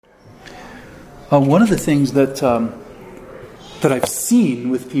One of the things that I've seen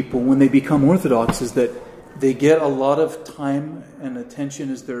with people when they become Orthodox is that they get a lot of time and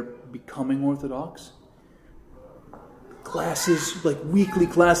attention as they're becoming Orthodox. Classes, like weekly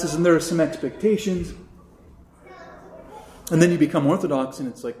classes, and there are some expectations. And then you become Orthodox and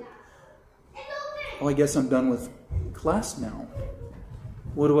it's like, oh, I guess I'm done with class now.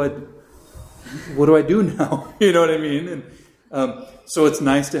 What do I do now? You know what I mean? And so it's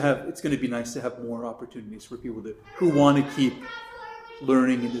going to be nice to have more opportunities for people who want to keep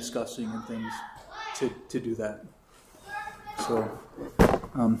learning and discussing and things to do that. So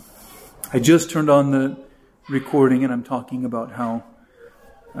I just turned on the recording and I'm talking about how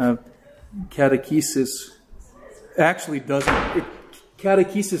catechesis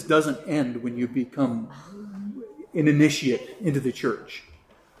catechesis doesn't end when you become an initiate into the church.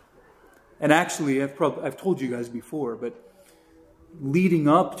 And actually, I've told you guys before, but leading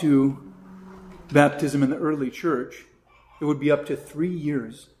up to baptism in the early church, it would be up to 3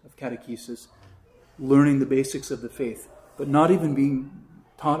 years of catechesis, learning the basics of the faith, but not even being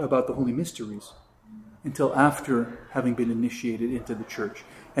taught about the holy mysteries until after having been initiated into the church.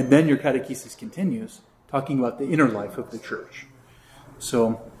 And then your catechesis continues, talking about the inner life of the church.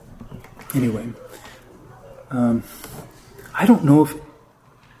 So, anyway, I don't know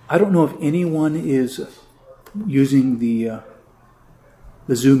if anyone is using the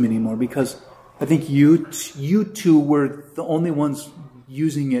Zoom anymore, because I think you two were the only ones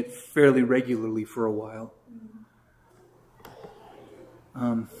using it fairly regularly for a while.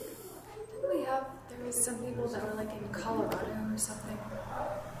 There was some people that were like in Colorado or something.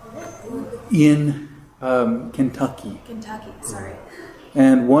 In Kentucky. Kentucky, sorry.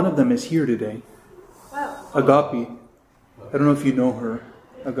 And one of them is here today. Wow. Agape. I don't know if you know her,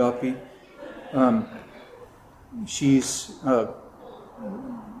 Agape.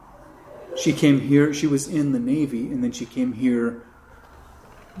 She came here. She was in the Navy, and then she came here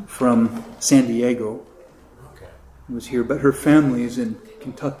from San Diego. Okay. Was here, but her family is in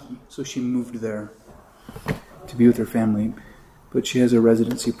Kentucky, so she moved there to be with her family. But she has a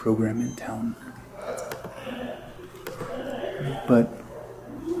residency program in town. But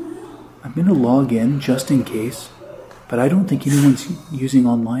I'm going to log in just in case, but I don't think anyone's using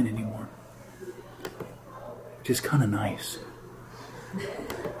online anymore, which is kind of nice. Is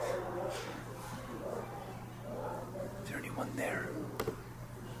there anyone there?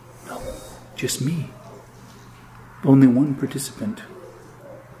 No, just me. Only one participant.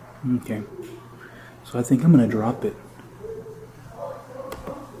 Okay, so I think I'm going to drop it.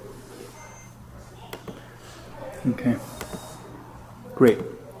 Okay, great.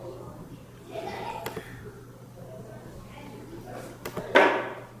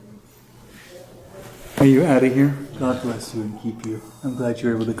 Are you out of here? God bless you and keep you. I'm glad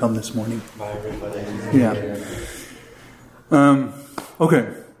you're able to come this morning. Bye, everybody. Yeah.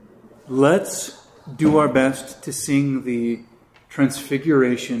 Okay. Let's do our best to sing the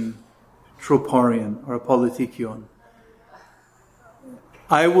Transfiguration Troparion, or Apolitikion.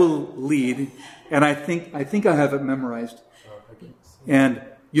 I will lead, and I think I have it memorized. And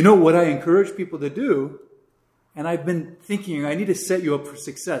you know what I encourage people to do, and I've been thinking I need to set you up for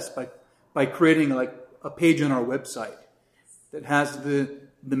success by creating like a page on our website that has the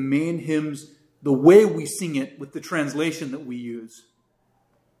main hymns, the way we sing it with the translation that we use,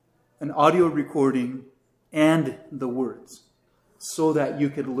 an audio recording, and the words, so that you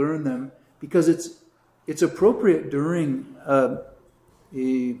could learn them, because it's appropriate during a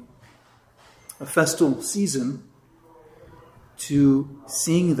festal season to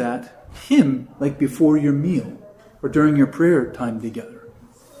sing that hymn like before your meal or during your prayer time together.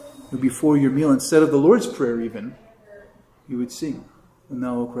 Before your meal, instead of the Lord's Prayer even, you would sing, "When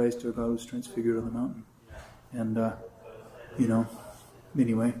thou, O Christ, our God, was transfigured on the mountain." And,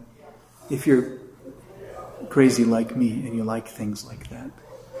 anyway, if you're crazy like me and you like things like that,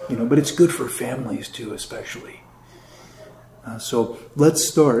 but it's good for families too, especially. So let's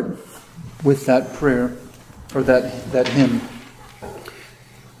start with that prayer, or that hymn.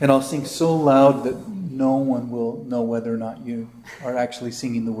 And I'll sing so loud that no one will know whether or not you are actually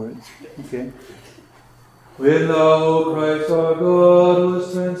singing the words. Okay? When thou, O Christ our God,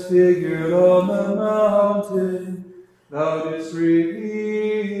 was transfigured on the mountain, thou didst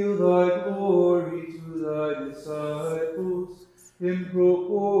reveal thy glory to thy disciples in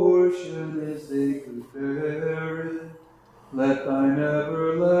proportion as they could bear it. Let thine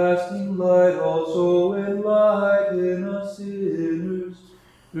everlasting light also enlighten us sinners,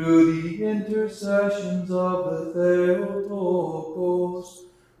 through the intercessions of the Theotokos.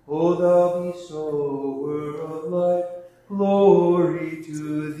 O thou bestower of life, glory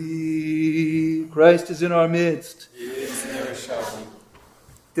to thee. Christ is in our midst. He is, never shall be.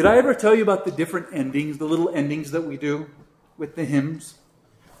 Did I ever tell you about the different endings, the little endings that we do with the hymns?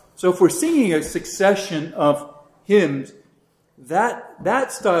 So if we're singing a succession of hymns,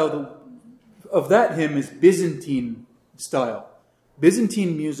 that style of that hymn is Byzantine style.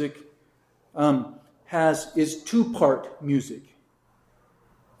 Byzantine music is two-part music.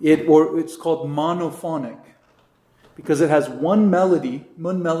 It's called monophonic because it has one melody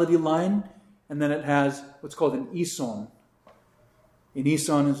line, and then it has what's called an eson. An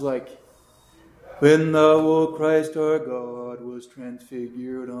eson is like, when thou, O Christ our God, was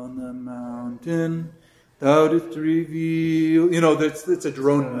transfigured on the mountain, thou didst reveal. It's a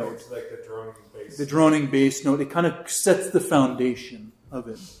drone note. It's like the droning bass. The droning bass note. It kind of sets the foundation of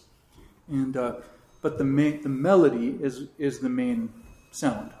it. And but the melody is the main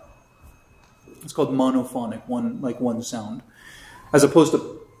sound. It's called monophonic, one sound, as opposed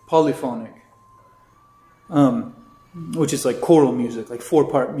to polyphonic, which is like choral music, like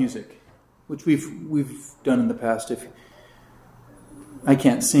 4-part music, which we've done in the past. If I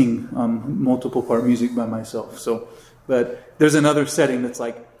can't sing multiple part music by myself, but there's another setting that's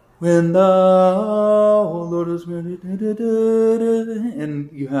like, when thou, O Lord, is and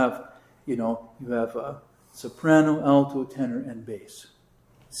you have soprano, alto, tenor, and bass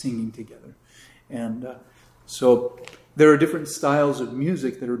singing together. And so there are different styles of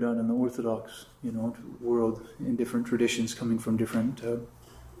music that are done in the Orthodox world, in different traditions coming from different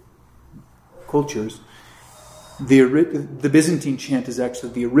cultures. The Byzantine chant is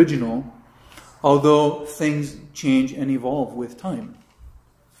actually the original, although things change and evolve with time.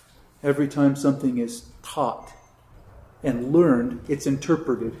 Every time something is taught and learned, it's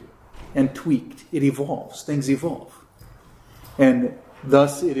interpreted and tweaked. It evolves. Things evolve. And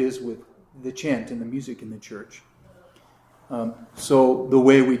thus it is with the chant and the music in the church. So the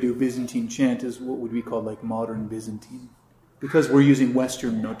way we do Byzantine chant is what would be called like modern Byzantine, because we're using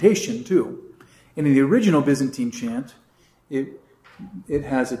Western notation too. And in the original Byzantine chant, it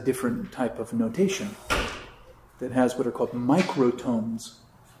has a different type of notation that has what are called microtones.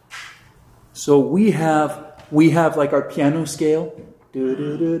 So we have like our piano scale.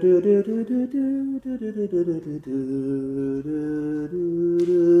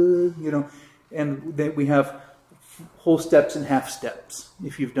 And then we have whole steps and half steps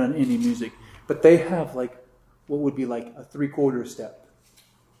if you've done any music. But they have like what would be like a 3/4 step,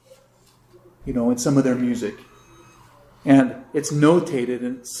 in some of their music. And it's notated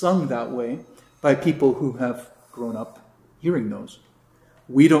and it's sung that way by people who have grown up hearing those.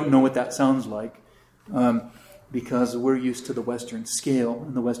 We don't know what that sounds like because we're used to the Western scale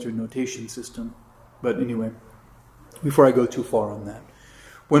and the Western notation system. But anyway, before I go too far on that,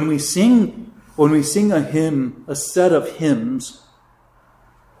 when we sing a hymn, a set of hymns,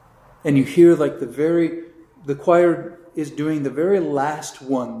 and you hear like the choir is doing the very last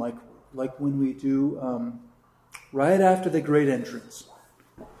one, like when we do right after the great entrance.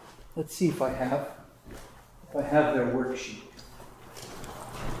 Let's see if I have their worksheet.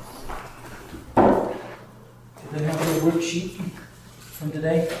 Did they have their worksheet from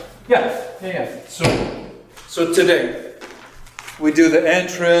today? Yeah. So today we do the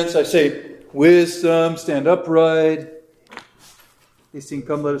entrance. I say, wisdom, stand upright. They sing,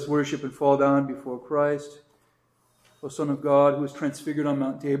 come, let us worship and fall down before Christ, O Son of God, who is transfigured on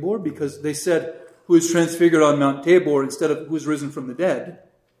Mount Tabor, because they said, who is transfigured on Mount Tabor instead of who is risen from the dead,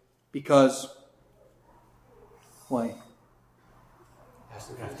 because, why?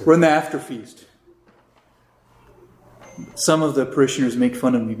 We're in the after feast. Some of the parishioners make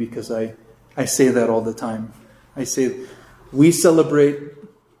fun of me because I say that all the time. I say, we celebrate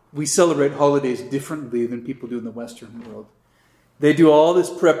holidays differently than people do in the Western world. They do all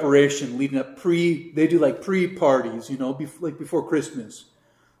this preparation leading up they do like pre-parties, like before Christmas.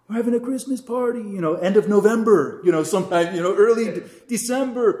 We're having a Christmas party, end of November, sometime, early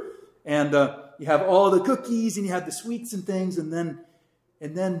December. And you have all the cookies and you have the sweets and things, and then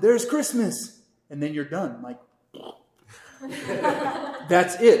there's Christmas. And then you're done. Like,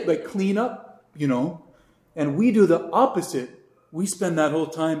 that's it. Like, clean up, And we do the opposite. We spend that whole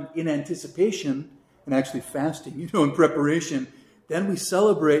time in anticipation and actually fasting, in preparation. Then we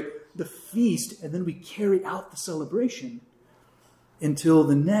celebrate the feast, and then we carry out the celebration until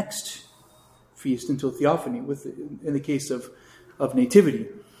the next feast, until Theophany, in the case of Nativity.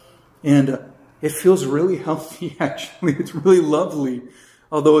 And it feels really healthy, actually. It's really lovely,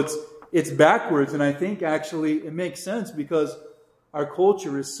 although it's backwards. And I think, actually, it makes sense because our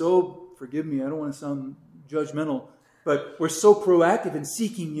culture is so, forgive me, I don't want to sound judgmental, but we're so proactive in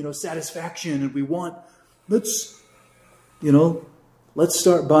seeking, satisfaction, and we want, let's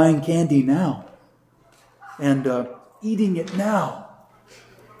start buying candy now. and eating it now.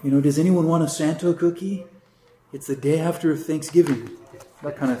 Does anyone want a Santo cookie? It's the day after Thanksgiving,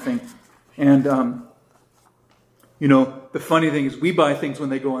 that kind of thing. And, the funny thing is we buy things when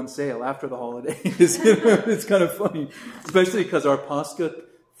they go on sale after the holidays. It's kind of funny, especially because our Pascha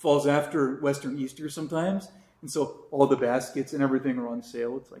falls after Western Easter sometimes. And so all the baskets and everything are on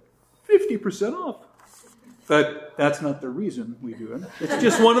sale. It's like 50% off. But that's not the reason we do it. It's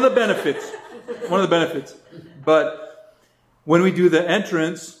just one of the benefits. One of the benefits. But when we do the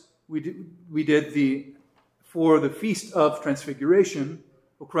entrance, we did for the Feast of Transfiguration,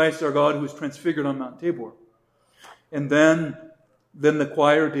 O Christ our God who was transfigured on Mount Tabor. And then the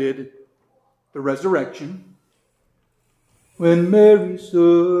choir did the resurrection. When Mary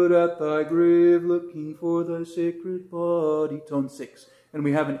stood at thy grave looking for thy sacred body, tone 6. And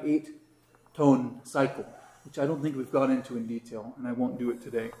we have an 8-tone cycle, which I don't think we've got into in detail, and I won't do it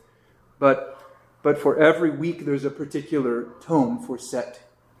today. But for every week there's a particular tone for set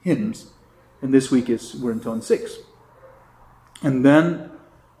hymns. And this week we're in tone 6. And then,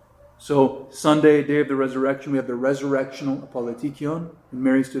 so Sunday, day of the resurrection, we have the resurrectional apoletikion, when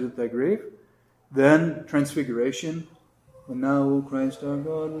Mary stood at thy grave. Then Transfiguration, when now, O Christ our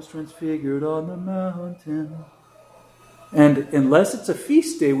God, was transfigured on the mountain. And unless it's a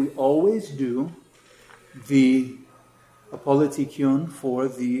feast day, we always do the apoletikion for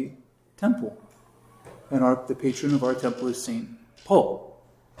the temple. And the patron of our temple is St. Paul,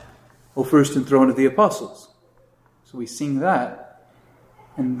 O first enthroned of the apostles. So we sing that.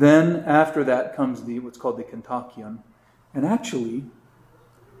 And then after that comes what's called the Kontakion. And actually,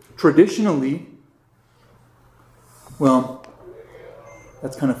 traditionally, well,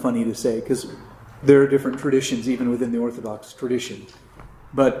 that's kind of funny to say because there are different traditions even within the Orthodox tradition.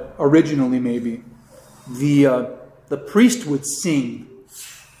 But originally, maybe, the priest would sing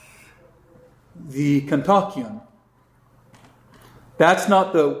the Kontakion. That's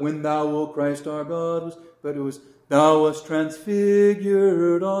not the when thou, O Christ our God, was, but it was thou wast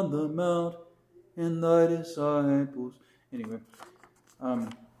transfigured on the mount, and thy disciples. Anyway,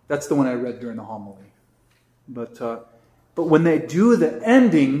 that's the one I read during the homily. But when they do the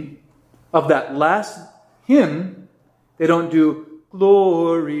ending of that last hymn, they don't do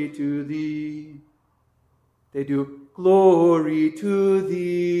glory to thee. They do glory to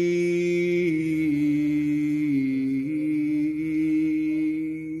thee.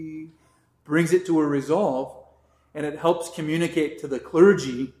 Brings it to a resolve. And it helps communicate to the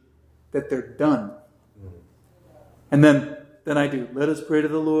clergy that they're done. And then I do, let us pray to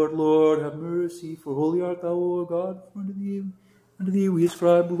the Lord. Lord, have mercy, for holy art thou, O God, for unto thee we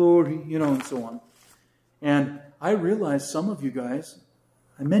ascribe glory, and so on. And I realize some of you guys,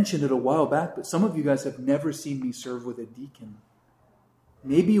 I mentioned it a while back, but some of you guys have never seen me serve with a deacon.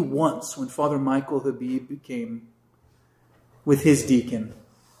 Maybe once when Father Michael Habib came with his deacon.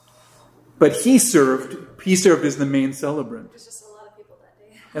 But he served as the main celebrant. There's just a lot of people that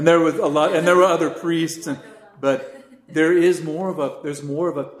day. And there was and there were other priests, but there's more of a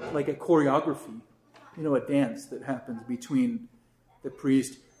like a choreography, a dance that happens between the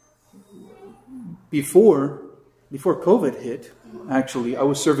priest. Before COVID hit, actually, I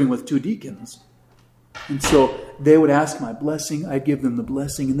was serving with 2 deacons. And so they would ask my blessing, I'd give them the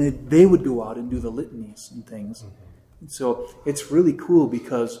blessing, and they would go out and do the litanies and things. And so it's really cool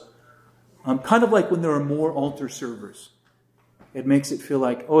because kind of like when there are more altar servers. It makes it feel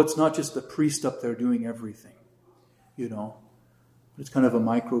like, it's not just the priest up there doing everything, It's kind of a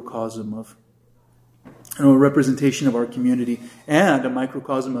microcosm of, a representation of our community and a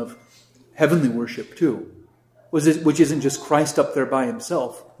microcosm of heavenly worship too, which isn't just Christ up there by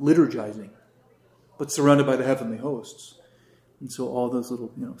himself, liturgizing, but surrounded by the heavenly hosts. And so all those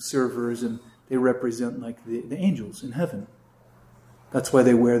little, servers, and they represent like the angels in heaven. That's why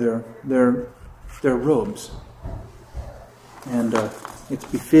they wear their robes, and it's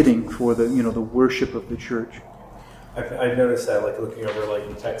befitting for the the worship of the church. I've noticed that, like looking over like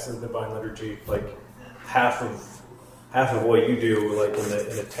the text of the Divine Liturgy, like half of what you do, like in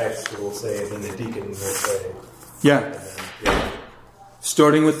the text, will say, and then the deacon will say, yeah.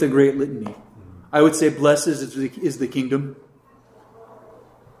 Starting with the Great Litany, I would say, "Blessed is the kingdom."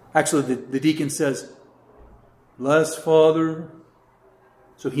 Actually, the deacon says, "Bless Father."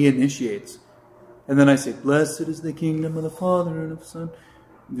 So he initiates. And then I say, "Blessed is the kingdom of the Father and of the Son,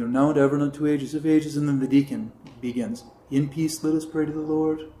 now and ever and unto ages of ages." And then the deacon begins, "In peace let us pray to the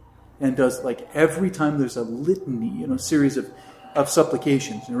Lord." And does, like, every time there's a litany, series of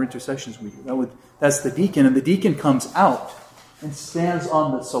supplications or intercessions we do. That's the deacon. And the deacon comes out and stands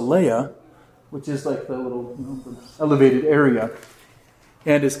on the solea, which is like the little elevated area,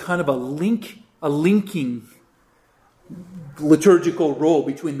 and is kind of a link a linking liturgical role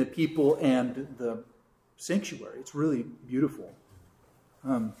between the people and the sanctuary. It's really beautiful.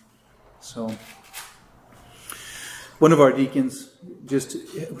 So one of our deacons,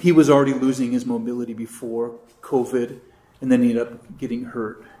 he was already losing his mobility before COVID, and then he ended up getting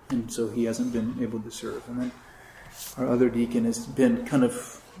hurt, and so he hasn't been able to serve. And then our other deacon has been kind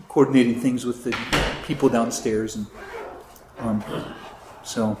of coordinating things with the people downstairs, and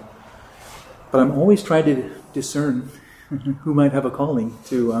but I'm always trying to discern who might have a calling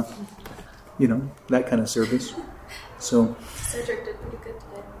to, that kind of service. So Cedric did pretty good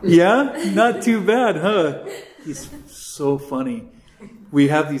today. yeah, not too bad, huh? He's so funny. We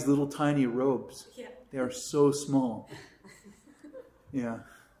have these little tiny robes. Yeah. They are so small. Yeah.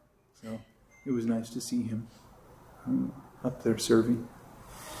 So it was nice to see him up there serving.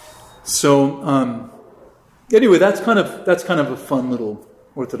 So anyway, that's kind of a fun little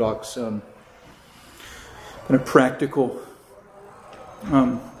Orthodox kind of practical.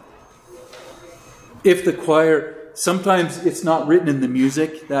 If the choir, sometimes it's not written in the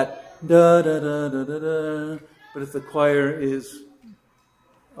music that da da da da da da, but if the choir is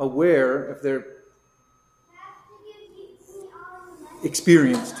aware, if they're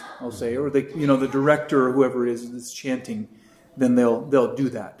experienced, I'll say, or the director or whoever it is that's chanting, then they'll do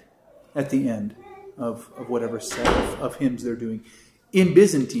that at the end of whatever set of hymns they're doing in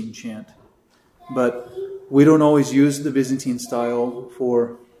Byzantine chant. But we don't always use the Byzantine style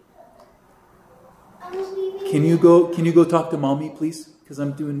for. Can you go talk to mommy, please? Because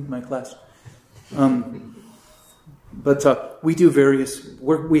I'm doing my class. But we do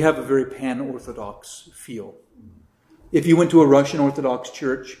we have a very pan-Orthodox feel. If you went to a Russian Orthodox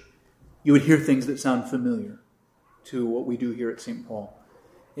church, you would hear things that sound familiar to what we do here at St. Paul.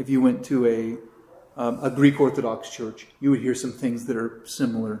 If you went to a Greek Orthodox church, you would hear some things that are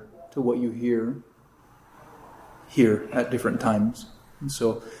similar to what you hear here at different times. And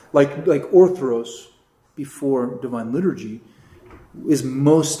so, like Orthros before Divine Liturgy is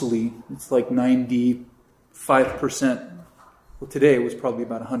mostly, it's like 95%. Well, today it was probably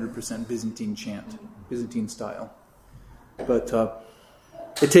about 100% Byzantine chant, Byzantine style. But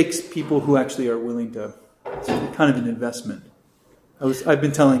it takes people who actually are willing to, it's kind of an investment. I've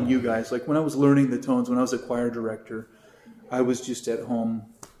been telling you guys, like when I was learning the tones, when I was a choir director, I was just at home.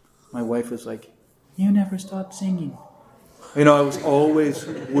 My wife was like, "You never stop singing." I was always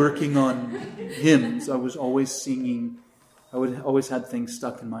working on hymns. I was always singing. I always had things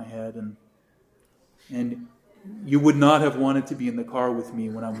stuck in my head, and you would not have wanted to be in the car with me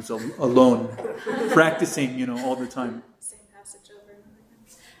when I was alone, practicing, all the time. Same passage over and over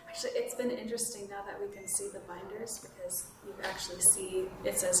again. Actually, it's been interesting now that we can see the binders because you actually see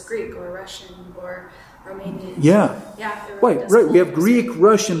it says Greek or Russian or Romanian. Yeah. Yeah. It really Right. We have Greek,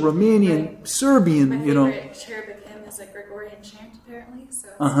 Russian, Romanian, Serbian. My favorite cherubic hymn is a Gregorian chant, apparently. So.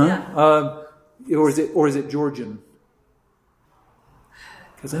 Yeah. Or is it Georgian?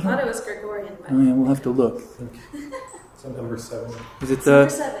 I thought it was Gregorian, but we'll have to look. So number 7. Is it number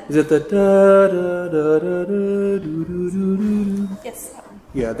 7. Is it the da da da da da do do do do? Yes, that one.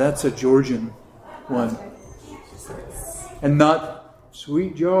 Yeah, that's a Georgian one, and not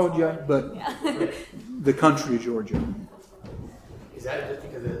sweet Georgia, but the country Georgia. Is that just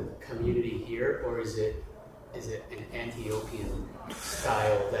because of the community here, or is it an Ethiopian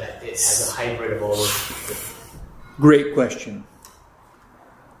style that it has a hybrid of all those? Great question.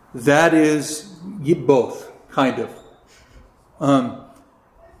 That is both, kind of.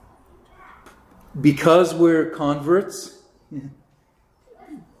 Because we're converts,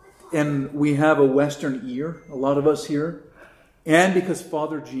 and we have a Western ear, a lot of us here, and because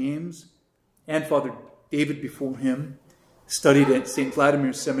Father James and Father David before him studied at St.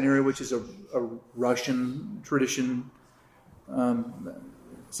 Vladimir's Seminary, which is a Russian tradition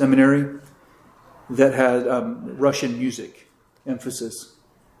seminary that had Russian music emphasis.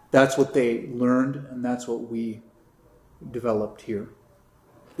 That's what they learned, and that's what we developed here.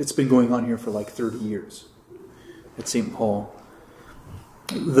 It's been going on here for like 30 years at St. Paul.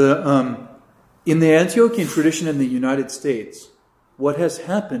 In the Antiochian tradition in the United States, what has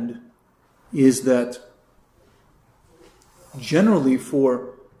happened is that generally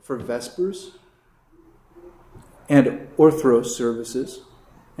for Vespers and Orthros services,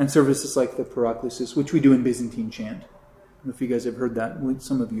 and services like the Paraklesis, which we do in Byzantine chant. I don't know if you guys have heard that.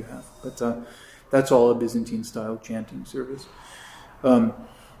 Some of you have. But that's all a Byzantine-style chanting service.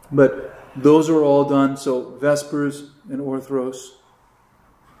 But those are all done. So Vespers and Orthros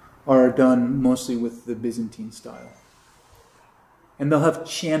are done mostly with the Byzantine style. And they'll have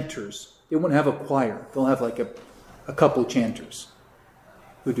chanters. They won't have a choir. They'll have like a couple chanters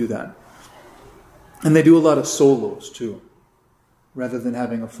who do that. And they do a lot of solos too, rather than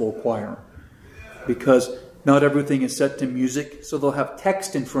having a full choir. Because not everything is set to music, so they'll have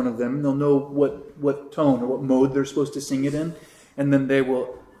text in front of them, and they'll know what tone or what mode they're supposed to sing it in, and then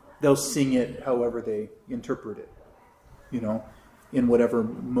they'll sing it however they interpret it, in whatever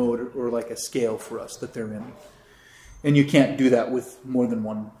mode or like a scale for us that they're in. And you can't do that with more than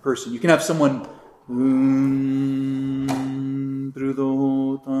one person. You can have someone through the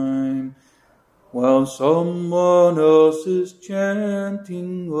whole time, while someone else is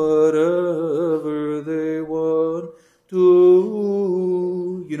chanting whatever they want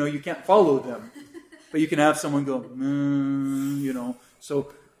to. You can't follow them. But you can have someone go,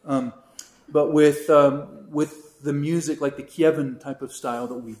 So, but with the music, like the Kievan type of style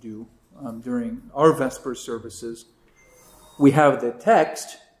that we do during our Vesper services, we have the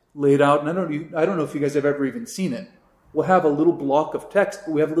text laid out. And I don't know if you guys have ever even seen it. We'll have a little block of text,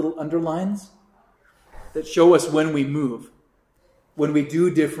 but we have little underlines that show us when we move, when we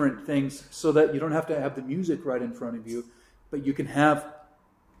do different things, so that you don't have to have the music right in front of you, but you can have a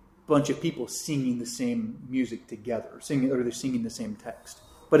bunch of people singing the same music together, or they're singing the same text.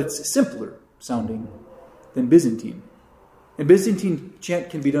 But it's simpler sounding than Byzantine. And Byzantine chant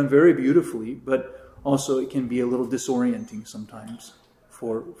can be done very beautifully, but also it can be a little disorienting sometimes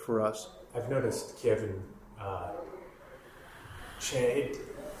for us. I've noticed Kievan chant.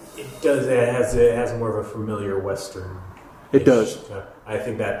 It has more of a familiar Western. It does. I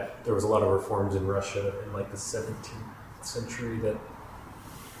think that there was a lot of reforms in Russia in like the 17th century that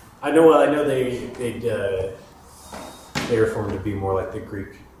I know they reformed to be more like the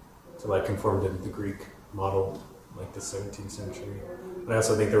Greek, to like conform to the Greek model, like the 17th century. But I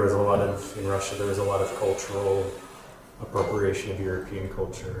also think in Russia there was a lot of cultural appropriation of European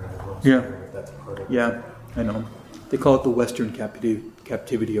culture. I don't know if that's part of it. Yeah, I know. They call it the Western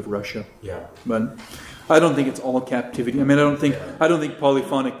captivity of Russia. Yeah. But I don't think it's all captivity. I mean, I don't think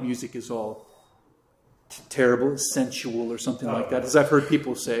polyphonic music is all terrible, sensual, or something like that, as I've heard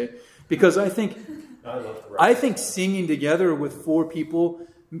people say. Because I think singing together with four people,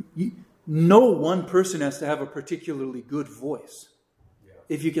 no one person has to have a particularly good voice. Yeah.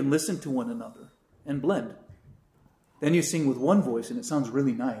 If you can listen to one another and blend. Then you sing with one voice and it sounds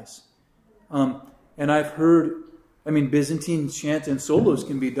really nice. And I've heard, Byzantine chant and solos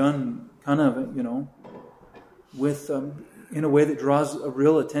can be done kind of, with in a way that draws a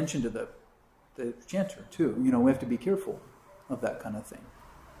real attention to the chanter too. We have to be careful of that kind of thing.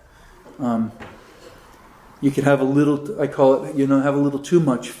 You could have a little, I call it, have a little too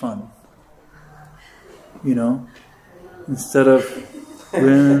much fun. Instead of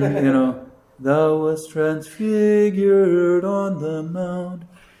when, thou was transfigured on the mount.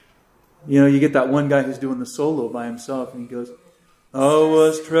 You get that one guy who's doing the solo by himself, and he goes, I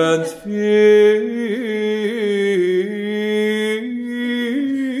was transfigured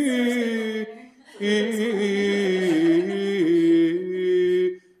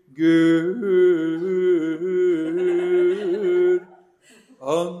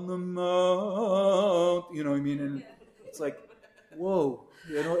on the mount. And it's like, whoa,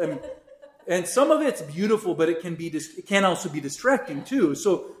 and some of it's beautiful, but it can also be distracting too.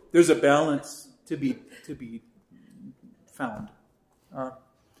 So there's a balance to be found. And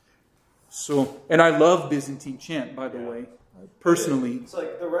I love Byzantine chant, by the way, personally. It's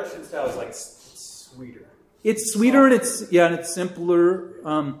like the Russian style is like sweeter. It's sweeter and it's simpler.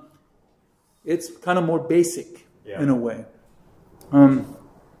 It's kind of more basic in a way. And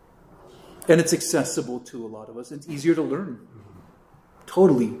it's accessible to a lot of us. It's easier to learn.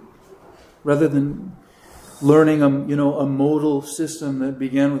 Totally. Rather than learning a modal system that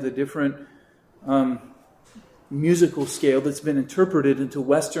began with a different musical scale that's been interpreted into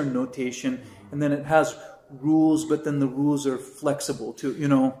Western notation, and then it has rules, but then the rules are flexible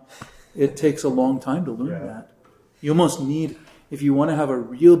too. It takes a long time to learn that. You almost need, if you want to have a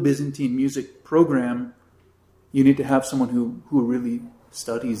real Byzantine music program, you need to have someone who really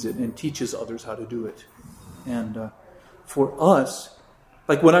studies it and teaches others how to do it. And for us,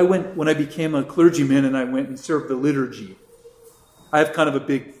 like when I became a clergyman and I went and served the liturgy, I have kind of a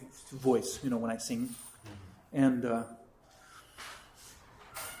big voice, when I sing. And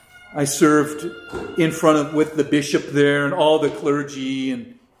I served in front with the bishop there and all the clergy,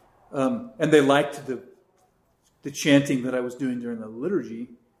 and they liked the chanting that I was doing during the liturgy,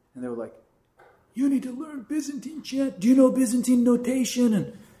 and they were like, "You need to learn Byzantine chant. Do you know Byzantine notation?"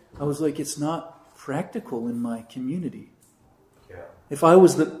 And I was like, "It's not practical in my community." If I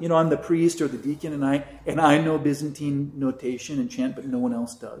was I'm the priest or the deacon, and I know Byzantine notation and chant, but no one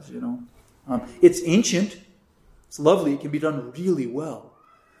else does. It's ancient, it's lovely, it can be done really well,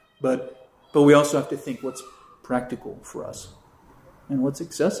 but But we also have to think what's practical for us and what's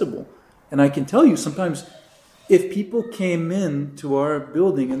accessible. And I can tell you sometimes if people came in to our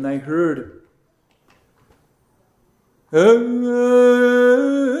building and they heard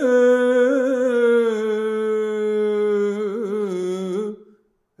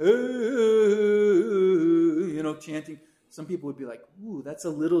chanting, some people would be like, ooh, that's a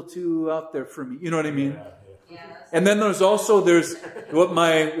little too out there for me. You know what I mean? And then there's what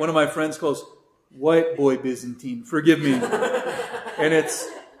one of my friends calls white boy Byzantine. Forgive me. And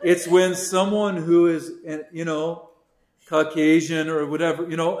it's when someone who is, Caucasian or whatever,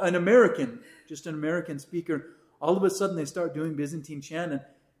 an American, just an American speaker, all of a sudden they start doing Byzantine chant, and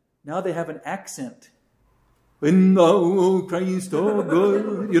now they have an accent. Oh, Christ, oh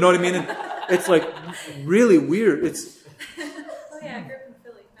God. You know what I mean? And it's like really weird. It's I grew up in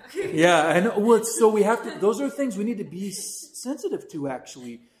Philly. Yeah, I know. Well, so we have to. Those are things we need to be sensitive to,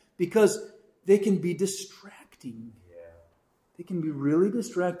 actually, because they can be distracting. Yeah. They can be really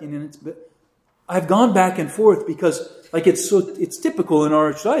distracting, and I've gone back and forth because, it's typical in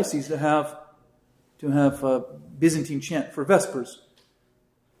our diocese to have Byzantine chant for Vespers.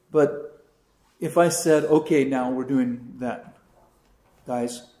 But if I said, okay, now we're doing that,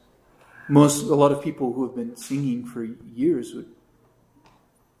 guys, a lot of people who have been singing for years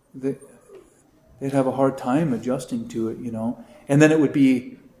they'd have a hard time adjusting to it, And then it would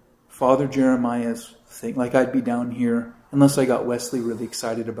be Father Jeremiah's thing. Like I'd be down here, unless I got Wesley really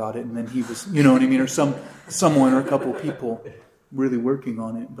excited about it, and then he was, you know what I mean, or someone or a couple people really working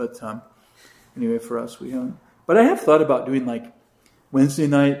on it. But anyway, for us, we haven't. But I have thought about doing like Wednesday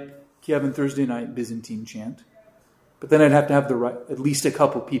night, Kevin, Thursday night Byzantine chant. But then I'd have to have at least a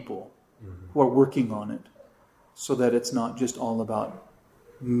couple people who are working on it, so that it's not just all about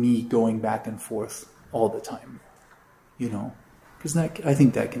me going back and forth all the time, because I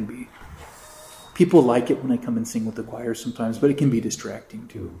think that can be. People like it when I come and sing with the choir sometimes, but it can be distracting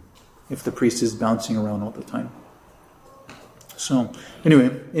too, if the priest is bouncing around all the time. So, anyway,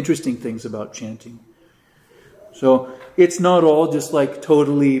 interesting things about chanting. So, it's not all just like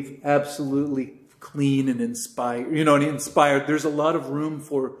totally, absolutely clean and inspired, inspired. There's a lot of room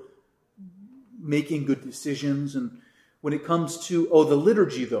for making good decisions. And when it comes to, the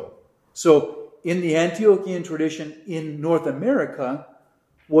liturgy though. So, in the Antiochian tradition in North America,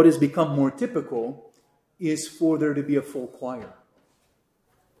 what has become more typical is for there to be a full choir.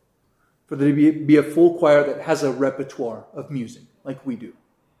 For there to be a full choir that has a repertoire of music, like we do.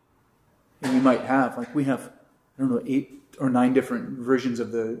 And we might have, we have, 8 or 9 different versions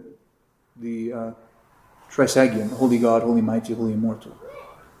of the Trisagion, Holy God, Holy Mighty, Holy Immortal.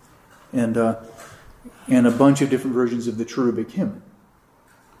 And a bunch of different versions of the cherubic hymn.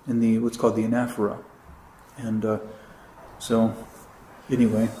 And what's called the anaphora. And so,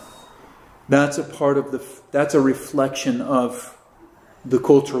 anyway, that's a reflection of the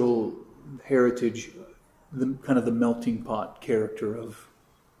cultural heritage, the kind of the melting pot character of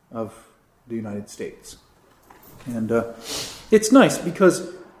the United States. And it's nice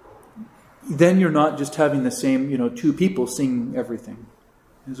because then you're not just having the same, 2 people sing everything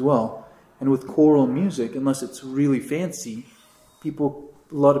as well. And with choral music, unless it's really fancy, a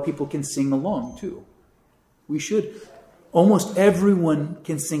lot of people can sing along too. Almost everyone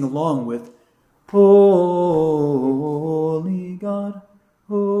can sing along with Holy God,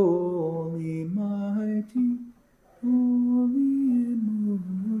 Holy Mighty, Holy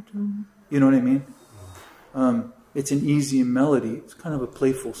Immortal. You know what I mean? It's an easy melody. It's kind of a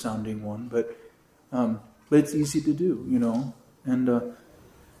playful sounding one, but it's easy to do, And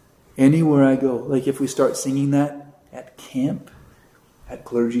anywhere I go, like if we start singing that at camp, at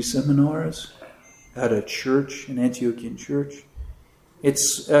clergy seminars, at a church, an Antiochian church,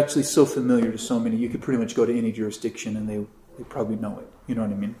 it's actually so familiar to so many. You could pretty much go to any jurisdiction and they probably know it. You know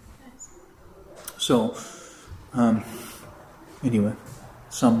what I mean? Nice. So, anyway,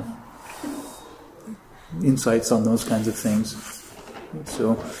 some insights on those kinds of things.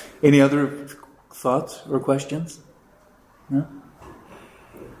 So, any other thoughts or questions? No?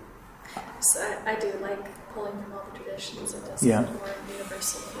 So I do like pulling from all the traditions. It does Yeah. more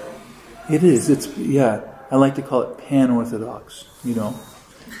universal feel. It is. I like to call it pan-Orthodox,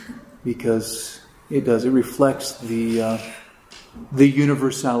 because it does. It reflects the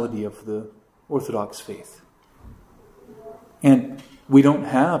universality of the Orthodox faith. And we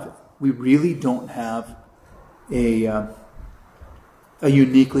really don't have a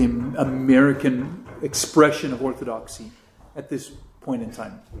uniquely American expression of Orthodoxy at this point in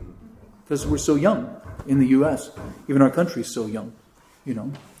time. Because we're so young in the U.S. Even our country is so young,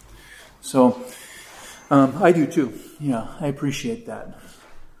 So, I do too. Yeah, I appreciate that.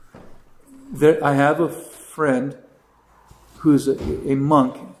 I have a friend who's a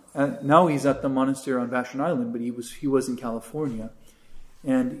monk. Now he's at the monastery on Vashon Island, but he was in California,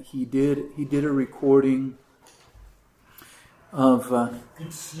 and he did a recording of.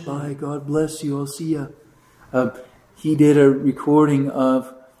 Bye, God bless you. I'll see ya. He did a recording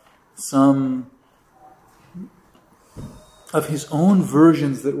of some of his own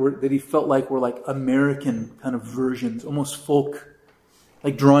versions that he felt like were like American kind of versions, almost folk,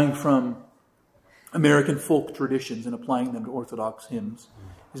 like drawing from American folk traditions and applying them to Orthodox hymns.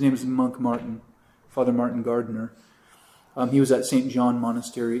 His name is Monk Martin, Father Martin Gardner. He was at St. John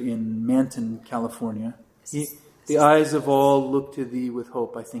Monastery in Manton, California. The eyes of all look to thee with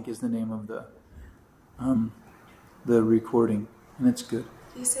hope, I think is the name of the recording, and it's good.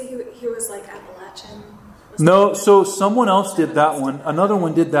 Do you say he was like Appalachian? No, so someone else did that one. Another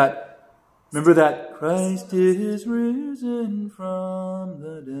one did that. Remember that? Christ is risen from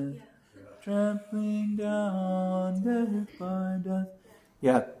the dead, trampling down death by death.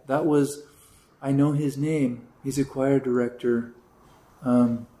 Yeah, that was, I know his name. He's a choir director.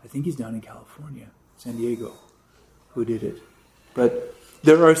 I think he's down in California, San Diego, who did it. But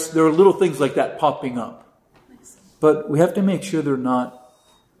there are little things like that popping up. But we have to make sure they're not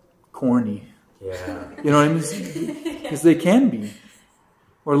corny. Yeah. You know what I mean? Because they can be.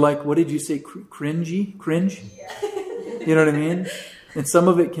 Or like, what did you say? Cringy? Cringe? Yeah. You know what I mean? And some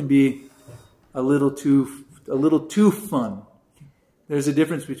of it can be a little too fun. There's a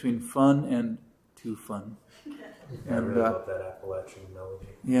difference between fun and too fun. I really love that Appalachian melody.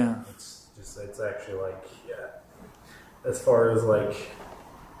 Yeah. It's actually like, as far as like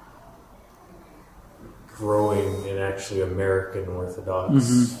growing in actually American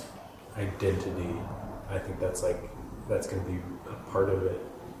Orthodox identity, I think that's going to be a part of it,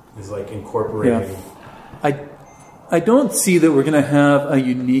 is like incorporating. Yeah. I don't see that we're going to have a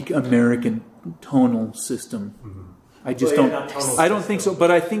unique American tonal system. Mm-hmm. I just don't. I don't think so. But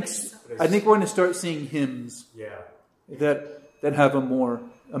I think we're going to start seeing hymns. That have a more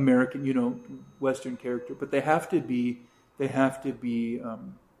American, Western character. But they have to be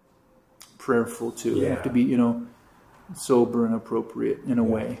prayerful too. They have to be, sober and appropriate in a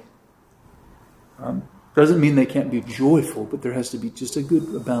way. Doesn't mean they can't be joyful, but there has to be just a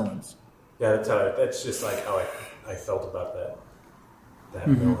good balance. Yeah, that's just like how I felt about that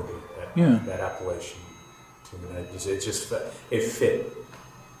melody, that Appalachian tune. It fit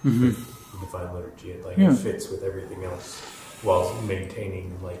with Divine Liturgy. It fits with everything else while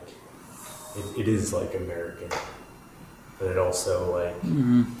maintaining it is like American, but it also it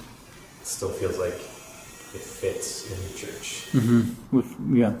still feels like it fits in the church.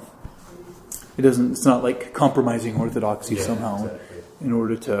 It doesn't. It's not like compromising orthodoxy somehow in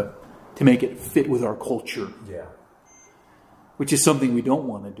order to make it fit with our culture. Yeah, which is something we don't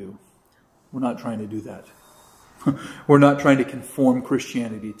want to do. We're not trying to do that. We're not trying to conform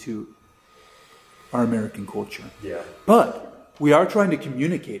Christianity to our American culture. Yeah, but we are trying to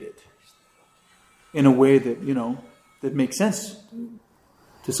communicate it in a way that that makes sense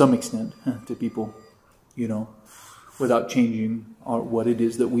to some extent to people, without changing what it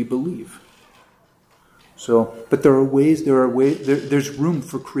is that we believe. So, but there's room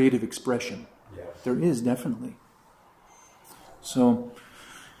for creative expression. Yeah. There is, definitely. So,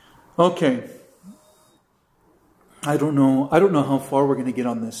 okay. I don't know how far we're going to get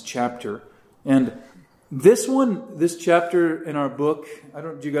on this chapter. And this chapter in our book,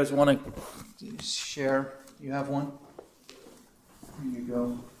 do you guys want to share? You have one? Here you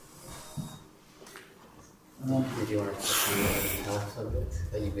go. Did you want to talk about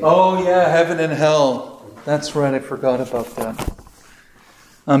Oh yeah, heaven and hell. That's right, I forgot about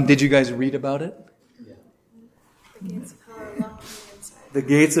that. Did you guys read about it? Yeah. The gates of hell are locked from the inside. The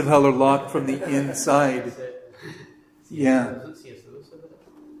gates of hell are locked from the inside. Yeah.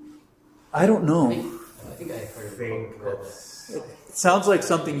 I don't know. I think I heard it. It sounds like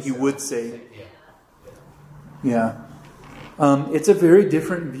something he would say. Yeah. It's a very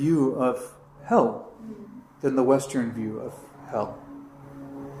different view of hell than the Western view of hell.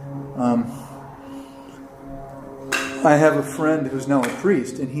 I have a friend who's now a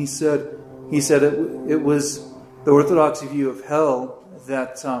priest, and he said it was the Orthodox view of hell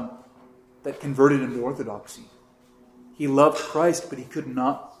that converted him to Orthodoxy. He loved Christ, but he could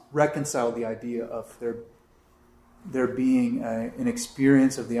not reconcile the idea of there being an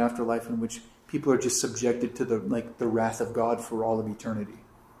experience of the afterlife in which people are just subjected to the wrath of God for all of eternity,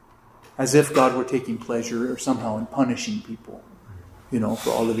 as if God were taking pleasure or somehow in punishing people,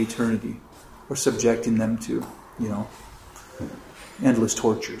 for all of eternity, or subjecting them to, endless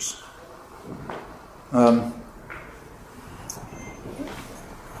tortures.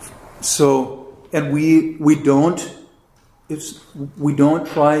 So, and we don't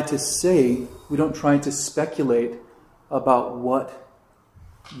try to speculate about what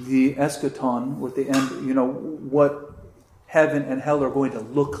the eschaton, what the end, what heaven and hell are going to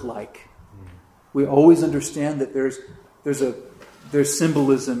look like. We always understand that there's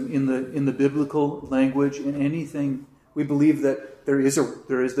symbolism in the biblical language in anything. We believe that there is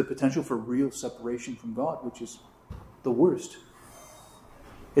the potential for real separation from God, which is the worst.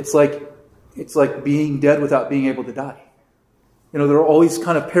 It's like being dead without being able to die. There are always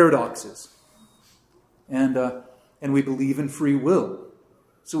kind of paradoxes, and we believe in free will.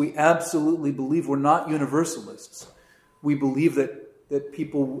 So we absolutely believe, we're not universalists. We believe that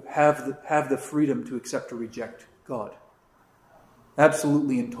people have the freedom to accept or reject God.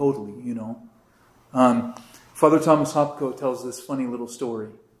 Absolutely and totally, Father Thomas Hopko tells this funny little story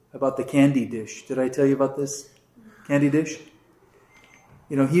about the candy dish. Did I tell you about this candy dish?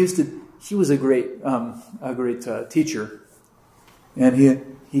 He was a great teacher, and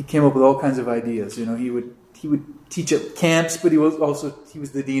he came up with all kinds of ideas. He would teach at camps, but he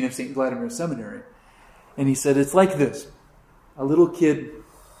was the dean of St. Vladimir Seminary, and he said it's like this: a little kid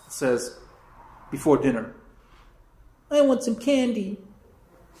says before dinner, "I want some candy,"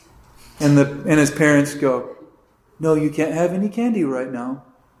 and his parents go, "No, you can't have any candy right now,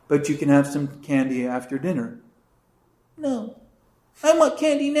 but you can have some candy after dinner." "No, I want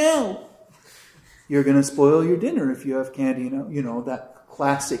candy now." "You're going to spoil your dinner if you have candy now." That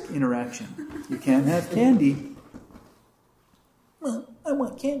classic interaction. "You can't have candy." "Well, I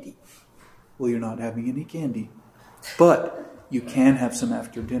want candy." "Well, you're not having any candy, but you can have some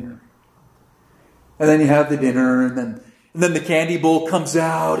after dinner." And then you have the dinner, and then the candy bowl comes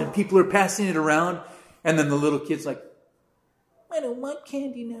out, and people are passing it around, and then the little kid's like, "I don't want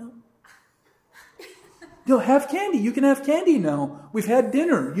candy now." "No, have candy. You can have candy now. We've had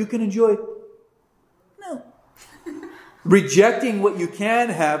dinner. You can enjoy." "No." Rejecting what you can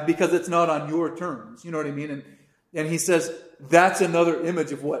have because it's not on your terms. You know what I mean? And he says that's another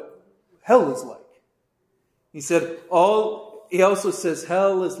image of what hell is like. He also says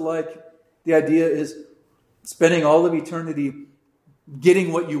hell is like, the idea is spending all of eternity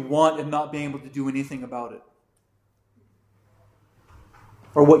getting what you want and not being able to do anything about it.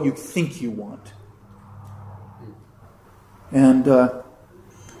 Or what you think you want. And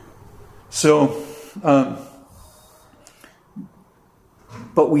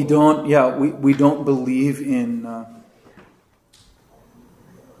but we don't believe in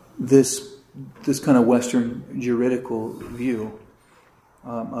this kind of Western juridical view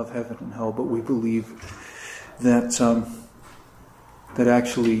of heaven and hell, but we believe that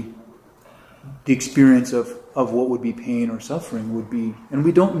actually the experience of what would be pain or suffering would be, and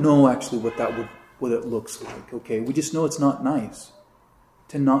we don't know actually what it looks like. Okay, we just know it's not nice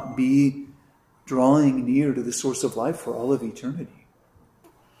to not be drawing near to the source of life for all of eternity.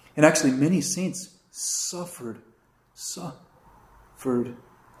 And actually, many saints suffered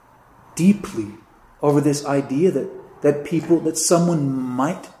deeply over this idea that someone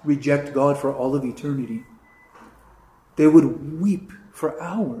might reject God for all of eternity. They would weep for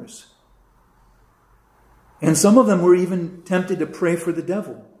hours. And some of them were even tempted to pray for the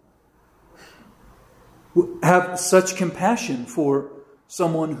devil. Have such compassion for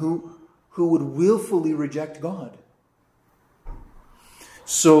someone who would willfully reject God.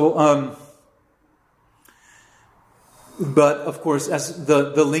 So, but of course, as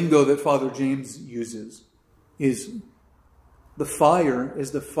the lingo that Father James uses is the fire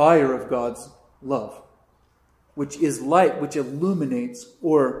of God's love, which is light, which illuminates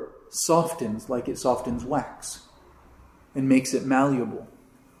or softens, like it softens wax and makes it malleable,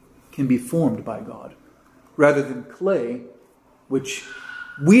 can be formed by God, rather than clay, which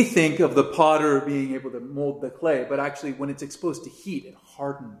we think of the potter being able to mold the clay, but actually when it's exposed to heat, it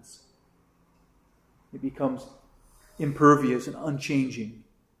hardens. It becomes impervious and unchanging.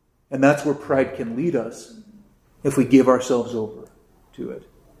 And that's where pride can lead us if we give ourselves over to it.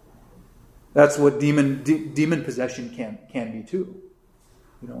 That's what demon possession can be too.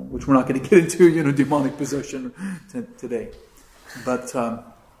 Which we're not going to get into, demonic possession today. But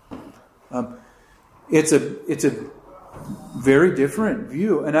it's a very different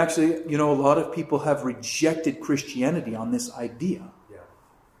view. And actually, a lot of people have rejected Christianity on this idea. Yeah.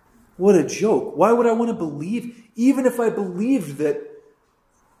 What a joke. Why would I want to believe, even if I believed that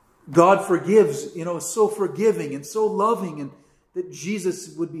God forgives, is so forgiving and so loving, and that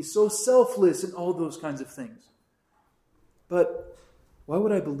Jesus would be so selfless and all those kinds of things. But why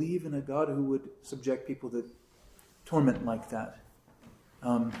would I believe in a God who would subject people to torment like that?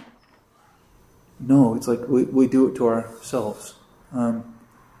 No, it's like we do it to ourselves.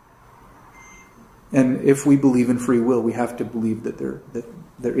 And if we believe in free will, we have to believe that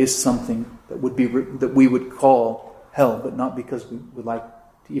there is something that we would call hell, but not because we would like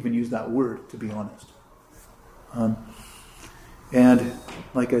to even use that word, to be honest. And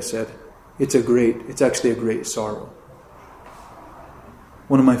like I said, it's actually a great sorrow.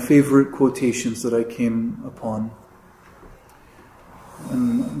 One of my favorite quotations that I came upon,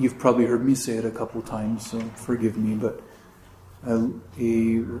 and you've probably heard me say it a couple times, so forgive me, but a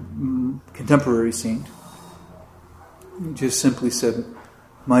contemporary saint just simply said,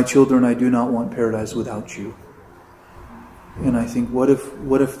 "My children, I do not want paradise without you." And I think, what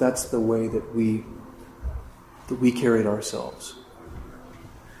if that's the way that we carried ourselves?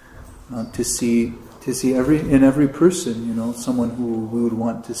 To see in every person, someone who we would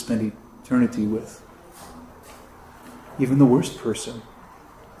want to spend eternity with, even the worst person,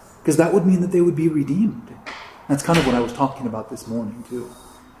 because that would mean that they would be redeemed. That's kind of what I was talking about this morning too.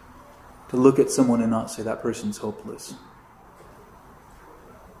 To look at someone and not say that person's hopeless.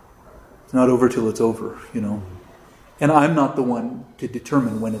 It's not over till it's over, And I'm not the one to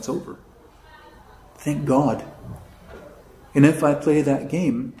determine when it's over. Thank God. And if I play that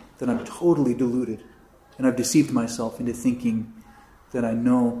game, then I'm totally deluded. And I've deceived myself into thinking that I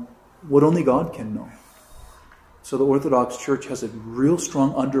know what only God can know. So the Orthodox Church has a real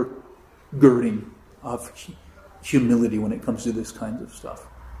strong undergirding of humility when it comes to this kind of stuff.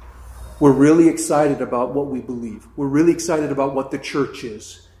 We're really excited about what we believe. We're really excited about what the church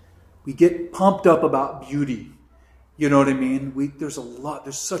is. We get pumped up about beauty. You know what I mean? There's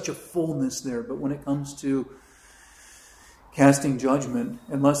such a fullness there. But when it comes to casting judgment,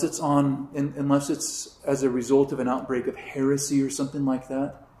 unless it's as a result of an outbreak of heresy or something like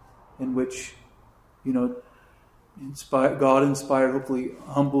that, in which, God-inspired, hopefully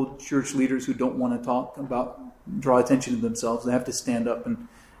humble church leaders who don't want to draw attention to themselves, they have to stand up and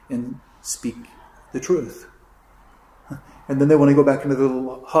speak the truth. And then they want to go back into the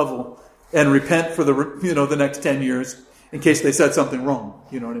little hovel and repent for the next 10 years in case they said something wrong.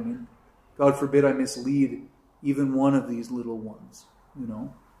 You know what I mean? God forbid I mislead even one of these little ones.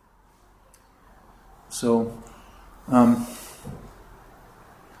 So,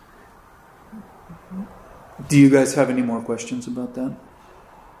 do you guys have any more questions about that?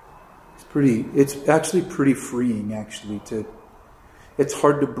 It's actually pretty freeing, it's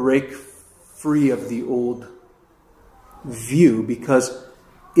hard to break free of the old view because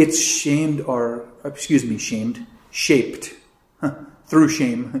it's shaped through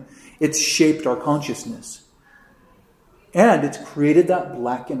shame. It's shaped our consciousness. And it's created that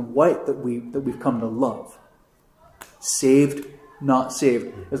black and white that we've come to love. Saved, not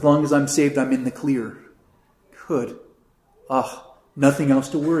saved. As long as I'm saved, I'm in the clear. Good. Nothing else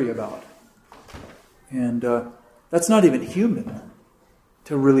to worry about. And that's not even human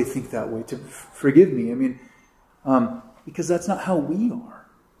to really think that way. Forgive me. Because that's not how we are.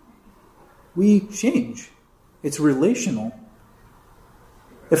 We change. It's relational.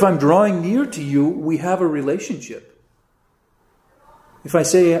 If I'm drawing near to you, we have a relationship. If I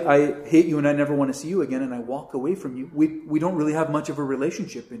say I hate you and I never want to see you again and I walk away from you, we don't really have much of a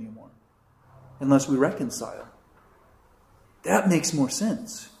relationship anymore unless we reconcile. That makes more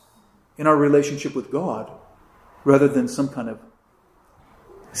sense in our relationship with God rather than some kind of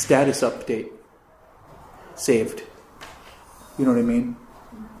status update. Saved. You know what I mean?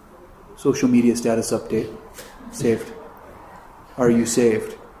 Social media status update. Saved. Are you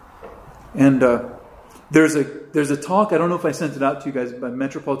saved? And there's a talk, I don't know if I sent it out to you guys, by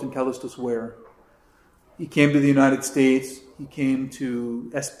Metropolitan Callistus Ware. He came to the United States. He came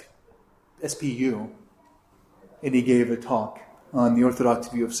to SPU. And he gave a talk on the Orthodox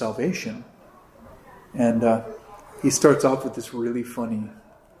view of salvation. And he starts off with this really funny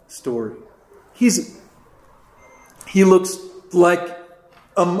story. He looks like,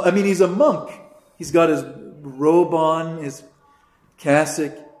 he's a monk. He's got his robe on, his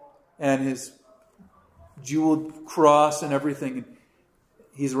cassock, and his jeweled cross and everything.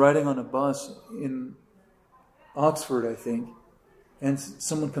 He's riding on a bus in Oxford, I think. And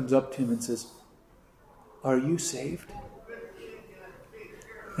someone comes up to him and says, "Are you saved?"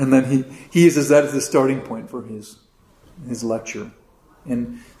 And then he uses that as the starting point for his lecture.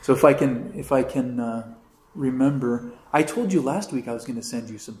 And so if I can remember, I told you last week I was going to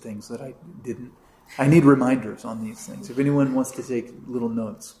send you some things that I didn't. I need reminders on these things. If anyone wants to take little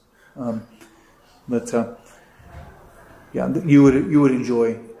notes, you would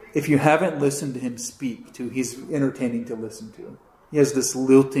enjoy. If you haven't listened to him speak, he's entertaining to listen to. He has this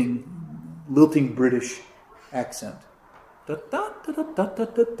lilting British accent. Da, da, da, da, da,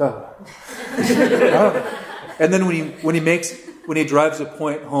 da, da. And then when he drives a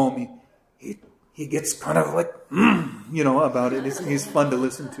point home, he gets kind of like, about it. He's fun to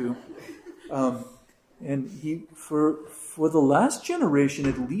listen to. And he, for the last generation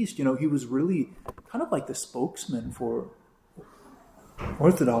at least, he was really kind of like the spokesman for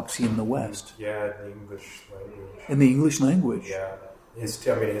Orthodoxy in the West. Yeah, the English language. In the English language. Yeah. His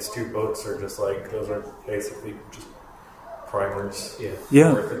two books are just like, those are basically just primers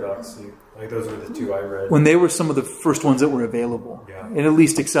Yeah. for Orthodoxy. Like those were the two I read. When they were some of the first ones that were available. Yeah. And at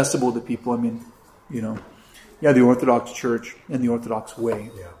least accessible to people. I mean, the Orthodox Church and the Orthodox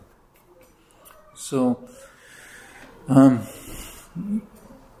way. Yeah. So,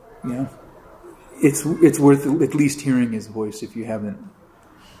 it's worth at least hearing his voice if you haven't.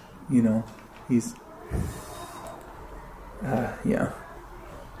 He's,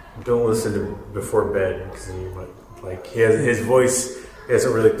 Don't listen to before bed because you might his voice. He has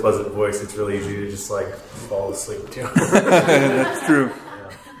a really pleasant voice. It's really easy to just fall asleep to. That's true.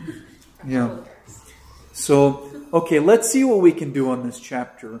 Yeah. So, okay, let's see what we can do on this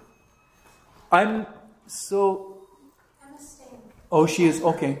chapter. Oh, she is?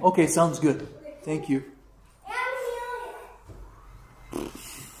 Okay. Okay, sounds good. Thank you.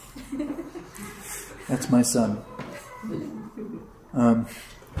 That's my son.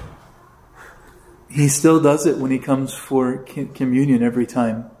 He still does it when he comes for communion every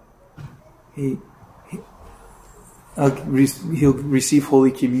time. He'll receive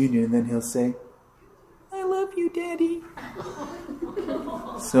Holy Communion and then he'll say, "I love you, Daddy."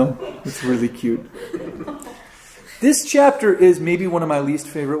 So, it's really cute. This chapter is maybe one of my least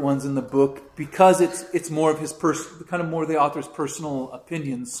favorite ones in the book because it's more of his kind of more the author's personal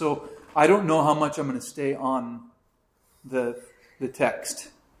opinions. So, I don't know how much I'm going to stay on the text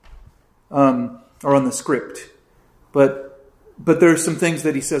or on the script, but there are some things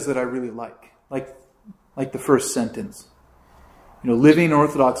that he says that I really like the first sentence. Living an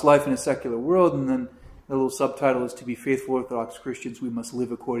Orthodox life in a secular world, and then the little subtitle is, "To be faithful Orthodox Christians, we must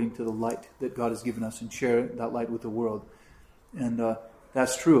live according to the light that God has given us and share that light with the world." And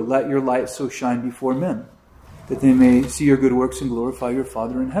that's true. Let your light so shine before men, that they may see your good works and glorify your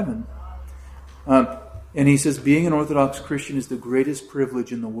Father in heaven. And he says, being an Orthodox Christian is the greatest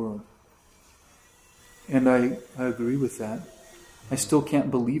privilege in the world. And I agree with that. I still can't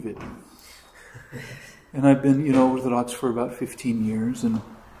believe it. And I've been, Orthodox for about 15 years, and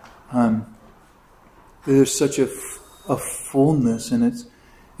there's such a fullness, and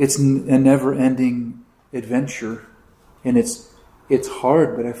it's a never-ending adventure, and it's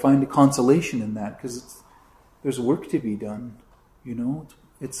hard, but I find a consolation in that because there's work to be done.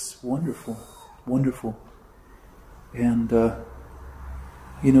 It's wonderful, wonderful, and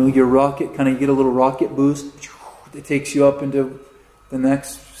your rocket you get a little rocket boost. It takes you up into the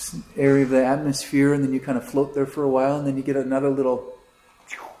next area of the atmosphere, and then you kind of float there for a while, and then you get another little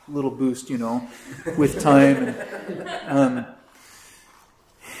boost, with time, and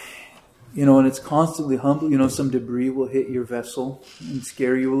and it's constantly humble. Some debris will hit your vessel and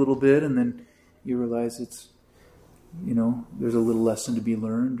scare you a little bit, and then you realize it's, there's a little lesson to be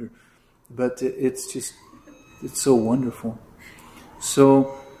learned, but it's so wonderful.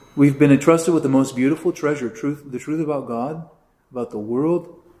 So we've been entrusted with the most beautiful treasure, the truth about God, about the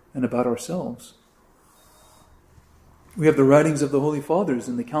world, and about ourselves. We have the writings of the Holy Fathers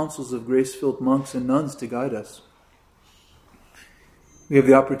and the counsels of grace-filled monks and nuns to guide us. We have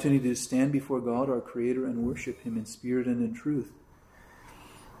the opportunity to stand before God, our Creator, and worship Him in spirit and in truth,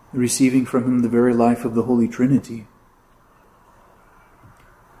 receiving from Him the very life of the Holy Trinity,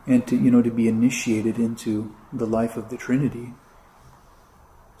 and to be initiated into the life of the Trinity.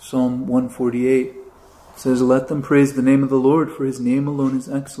 Psalm 148 says, "Let them praise the name of the Lord, for His name alone is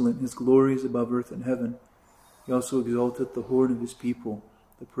excellent. His glory is above earth and heaven. He also exalteth the horn of His people,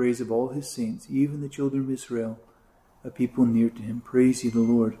 the praise of all His saints, even the children of Israel, a people near to Him. Praise ye the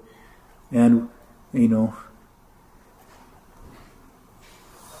Lord." And,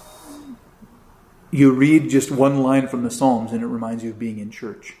 you read just one line from the Psalms and it reminds you of being in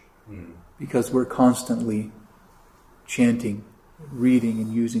church. Because we're constantly chanting, reading,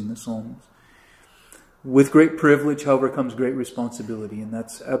 and using the Psalms. With great privilege, however, comes great responsibility, and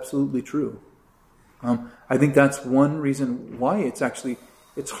that's absolutely true. I think that's one reason why it's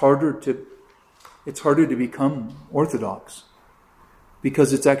harder to become Orthodox,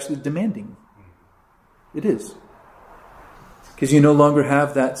 because it's actually demanding. It is. Because you no longer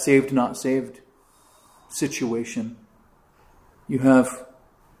have that saved, not saved situation. You have,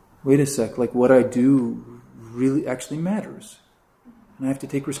 wait a sec, what I do really actually matters. And I have to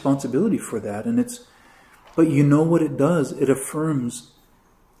take responsibility for that. But you know what it does? It affirms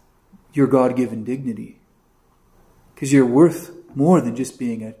your God-given dignity. Because you're worth more than just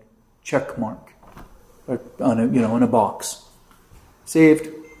being a check mark or on a, in a box. Saved,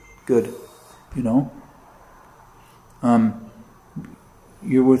 good,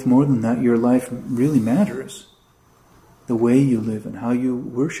 You're worth more than that. Your life really matters. The way you live and how you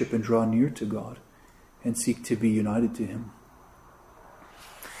worship and draw near to God and seek to be united to Him.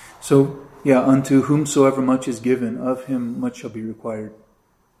 So, unto whomsoever much is given, of him much shall be required,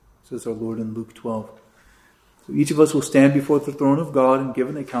 says our Lord in Luke 12. So each of us will stand before the throne of God and give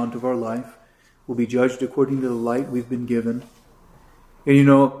an account of our life. We'll be judged according to the light we've been given. And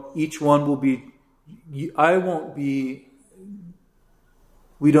each one will be, we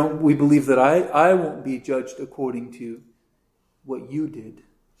believe that I won't be judged according to what you did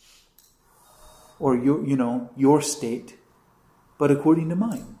or your state, but according to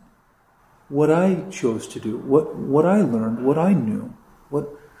mine. What I chose to do, what I learned, what I knew, what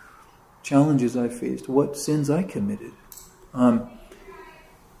challenges I faced, what sins I committed.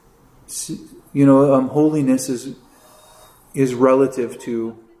 Holiness is relative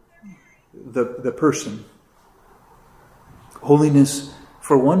to the person. Holiness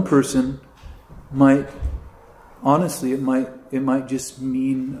for one person might just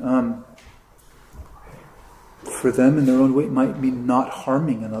mean, for them in their own way, it might mean not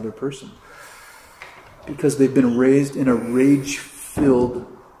harming another person. Because they've been raised in a rage-filled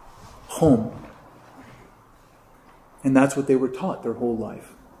home. And that's what they were taught their whole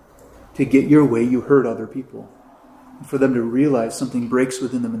life. To get your way, you hurt other people. And for them to realize something breaks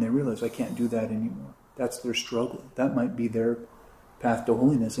within them and they realize, I can't do that anymore. That's their struggle. That might be their path to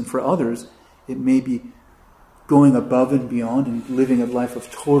holiness. And for others, it may be going above and beyond and living a life of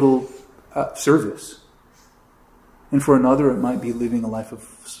total service. And for another, it might be living a life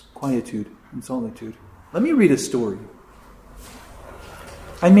of quietude and solitude. Let me read a story.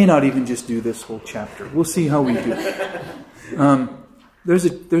 I may not even just do this whole chapter. We'll see how we do. There's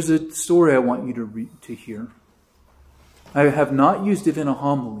a story I want you to hear. I have not used it in a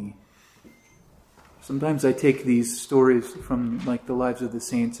homily. Sometimes I take these stories from the lives of the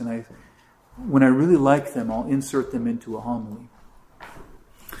saints, and when I really like them, I'll insert them into a homily.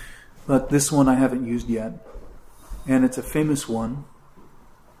 But this one I haven't used yet, and it's a famous one.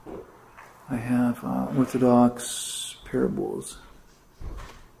 I have Orthodox parables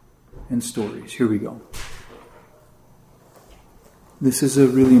and stories. Here we go. This is a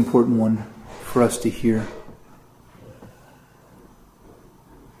really important one for us to hear.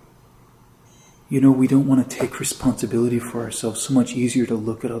 We don't want to take responsibility for ourselves. So much easier to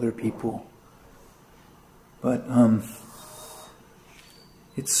look at other people. But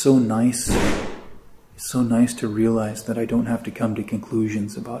it's so nice. It's so nice to realize that I don't have to come to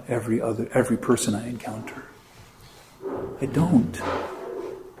conclusions about every person I encounter. I don't.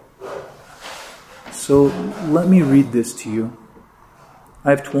 So let me read this to you. I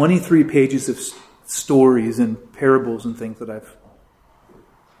have 23 pages of stories and parables and things that I've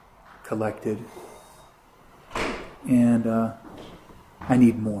collected. And I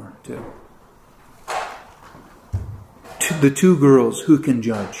need more too. The Two Girls, Who Can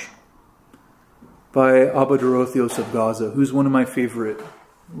Judge? By Abba Dorotheos of Gaza, who's one of my favorite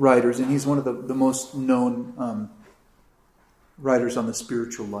writers, and he's one of the most known writers on the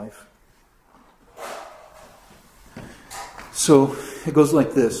spiritual life. So it goes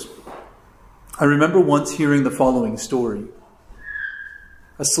like this. I remember once hearing the following story.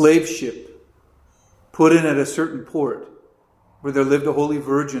 A slave ship put in at a certain port where there lived a holy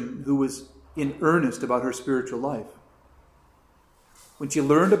virgin who was in earnest about her spiritual life. When she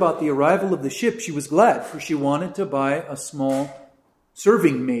learned about the arrival of the ship, she was glad, for she wanted to buy a small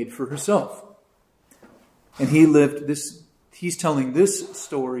serving maid for herself. And he's telling this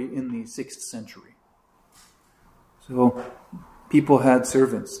story in the 6th century. So people had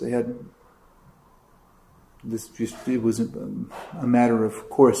servants. They had it was a matter of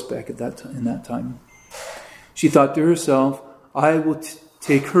course back in that time. She thought to herself, I will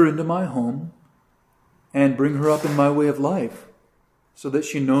take her into my home and bring her up in my way of life, so that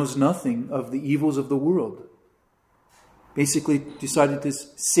she knows nothing of the evils of the world. Basically decided to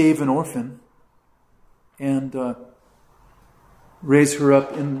save an orphan and raise her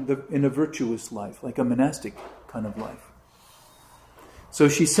up in a virtuous life, like a monastic kind of life. So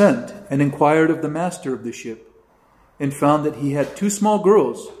she sent and inquired of the master of the ship, and found that he had 2 small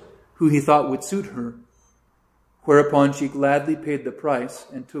girls who he thought would suit her. Whereupon she gladly paid the price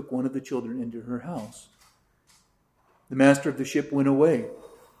and took one of the children into her house. The master of the ship went away.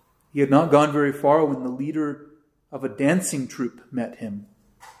 He had not gone very far when the leader of a dancing troupe met him.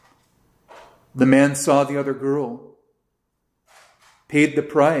 The man saw the other girl, paid the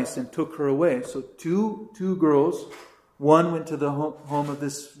price, and took her away. So two girls, one went to the home of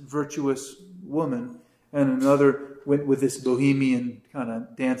this virtuous woman, and another went with this bohemian kind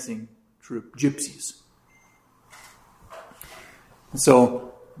of dancing troupe, gypsies.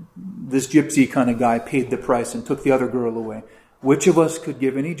 So this gypsy kind of guy paid the price and took the other girl away. Which of us could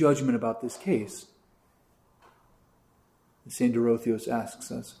give any judgment about this case? St. Dorotheos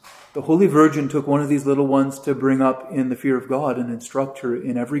asks us. The Holy Virgin took one of these little ones to bring up in the fear of God and instruct her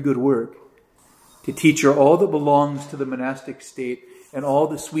in every good work, to teach her all that belongs to the monastic state and all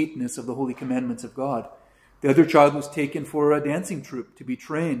the sweetness of the holy commandments of God. The other child was taken for a dancing troupe to be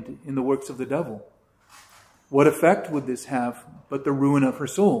trained in the works of the devil. What effect would this have but the ruin of her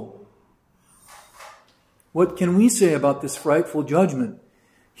soul? What can we say about this frightful judgment?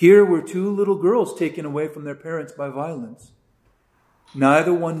 Here were two little girls taken away from their parents by violence.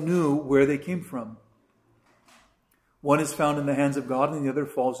 Neither one knew where they came from. One is found in the hands of God and the other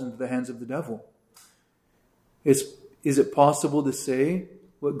falls into the hands of the devil. Is it possible to say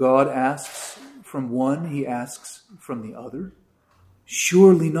what God asks from one, he asks from the other?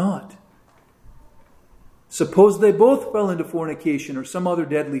 Surely not. Suppose they both fell into fornication or some other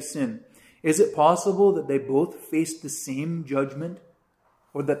deadly sin. Is it possible that they both face the same judgment,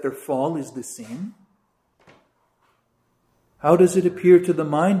 or that their fall is the same? How does it appear to the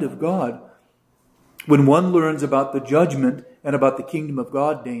mind of God when one learns about the judgment and about the kingdom of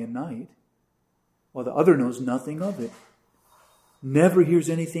God day and night, while the other knows nothing of it, never hears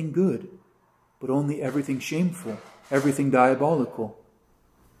anything good, but only everything shameful, everything diabolical?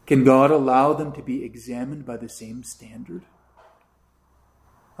 Can God allow them to be examined by the same standard?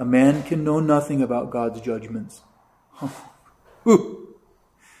 A man can know nothing about God's judgments.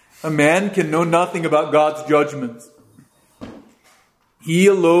 A man can know nothing about God's judgments. He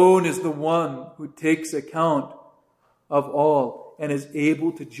alone is the one who takes account of all and is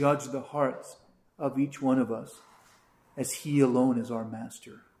able to judge the hearts of each one of us, as he alone is our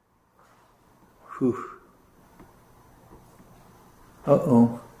master.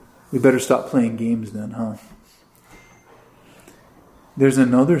 Uh-oh. We better stop playing games then, huh? There's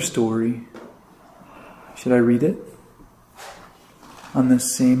another story. Should I read it? On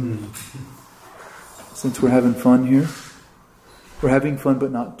this same... Since we're having fun here. We're having fun,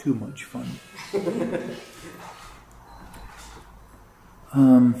 but not too much fun.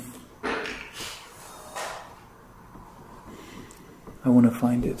 I want to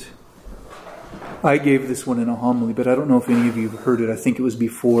find it. I gave this one in a homily, but I don't know if any of you have heard it. I think it was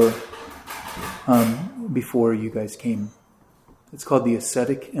before you guys came. It's called The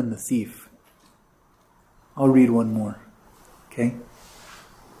Ascetic and the Thief. I'll read one more. Okay?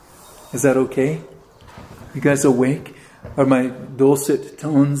 Is that okay? You guys awake? Are my dulcet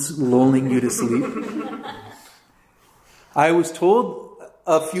tones lulling you to sleep? I was told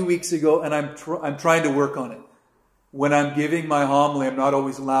a few weeks ago, and I'm trying to work on it. When I'm giving my homily, I'm not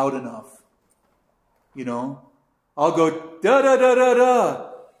always loud enough. You know? I'll go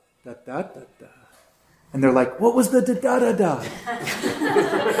da-da-da-da-da. Da-da-da-da. And they're like, what was the da-da-da-da?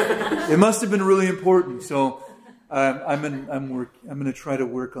 It must have been really important. So I'm going to try to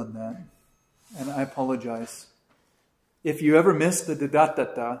work on that. And I apologize. If you ever miss the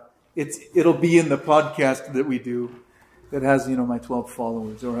da-da-da-da, it'll be in the podcast that we do that has, my 12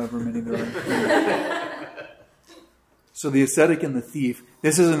 followers or however many there are. So the ascetic and the thief.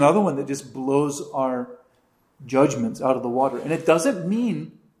 This is another one that just blows our judgments out of the water. And it does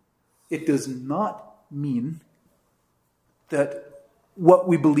not mean that what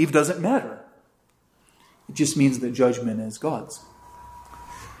we believe doesn't matter. It just means that judgment is God's.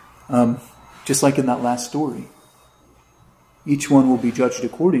 Just like in that last story. Each one will be judged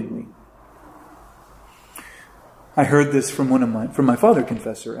accordingly. I heard this from my father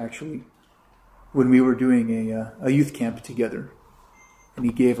confessor, actually, when we were doing a youth camp together. And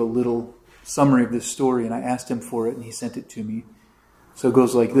he gave a little summary of this story, and I asked him for it, and he sent it to me. So it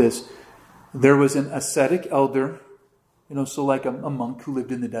goes like this. There was an ascetic elder, so like a monk who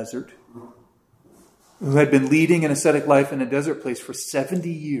lived in the desert, who had been leading an ascetic life in a desert place for 70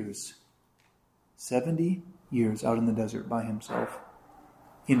 years. 70 years out in the desert by himself,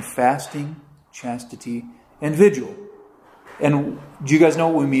 in fasting, chastity, and vigil. And do you guys know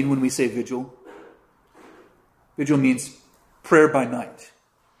what we mean when we say vigil? Vigil means prayer by night.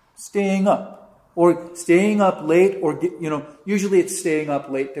 Staying up. Or staying up late, or, usually it's staying up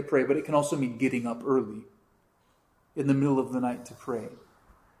late to pray, but it can also mean getting up early in the middle of the night to pray.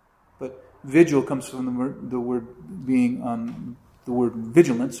 But vigil comes from the word being, the word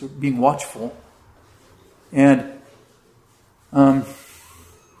vigilance, or being watchful. And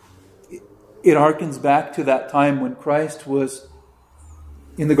it harkens back to that time when Christ was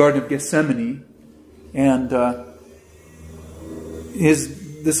in the Garden of Gethsemane, and his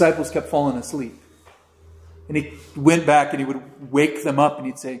disciples kept falling asleep. And he went back and he would wake them up and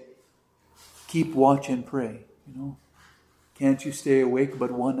he'd say, keep watch and pray. Can't you stay awake but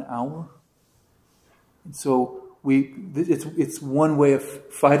 1 hour? And so it's one way of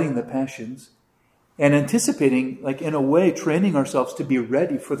fighting the passions and anticipating, like in a way, training ourselves to be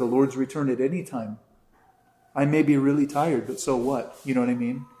ready for the Lord's return at any time. I may be really tired, but so what? You know what I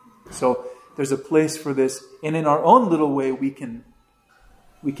mean? So there's a place for this, and in our own little way, we can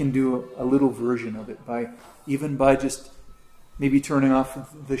do a little version of it by just maybe turning off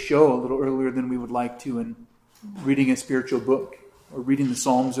the show a little earlier than we would like to, and reading a spiritual book, or reading the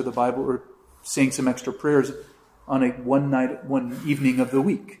Psalms or the Bible, or saying some extra prayers on one evening of the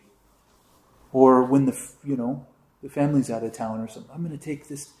week, or when the family's out of town or something. I'm going to take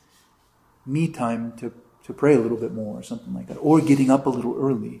this me time to pray a little bit more, or something like that, or getting up a little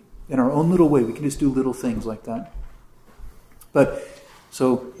early. In our own little way, we can just do little things like that. But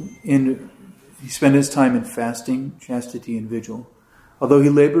so he spent his time in fasting, chastity, and vigil. Although he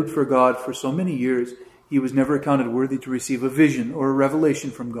labored for God for so many years, he was never accounted worthy to receive a vision or a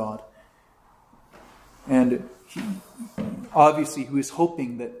revelation from God. And obviously he was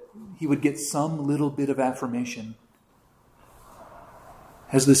hoping that he would get some little bit of affirmation.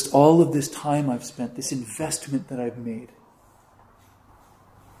 Has all of this time I've spent, this investment that I've made,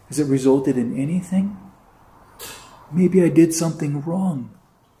 has it resulted in anything? Maybe I did something wrong.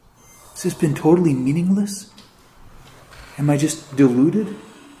 Has this been totally meaningless? Am I just deluded?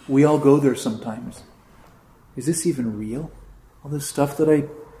 We all go there sometimes. Is this even real? All this stuff that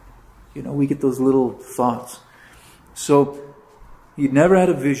we get those little thoughts. So he never had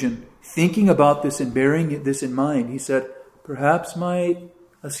a vision. Thinking about this and bearing this in mind, he said, perhaps my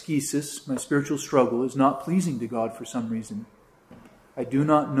ascesis, my spiritual struggle, is not pleasing to God for some reason. I do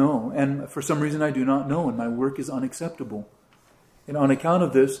not know, and for some reason I do not know, and my work is unacceptable. And on account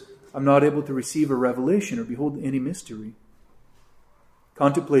of this, I'm not able to receive a revelation or behold any mystery.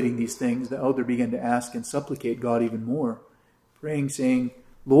 Contemplating these things, the elder began to ask and supplicate God even more, praying, saying,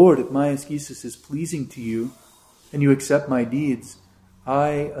 Lord, if my ascesis is pleasing to you, and you accept my deeds,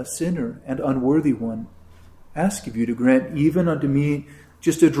 I, a sinner and unworthy one, ask of you to grant even unto me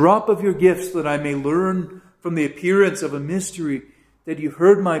just a drop of your gifts, that I may learn from the appearance of a mystery that you've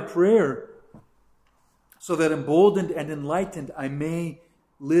heard my prayer, so that emboldened and enlightened I may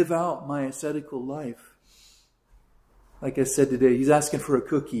live out my ascetical life. Like I said today, he's asking for a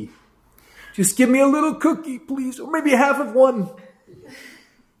cookie. Just give me a little cookie, please, or maybe half of one.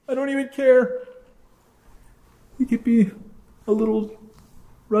 I don't even care. It could be a little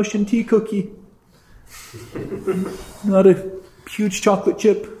Russian tea cookie. Not a huge chocolate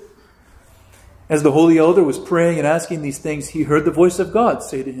chip. As the holy elder was praying and asking these things, he heard the voice of God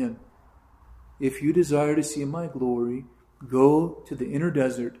say to him, if you desire to see my glory, go to the inner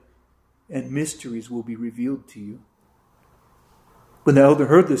desert, and mysteries will be revealed to you. When the elder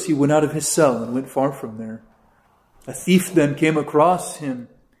heard this, he went out of his cell and went far from there. A thief then came across him,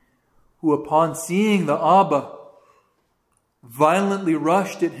 who upon seeing the Abba, violently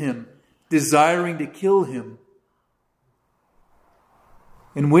rushed at him, desiring to kill him.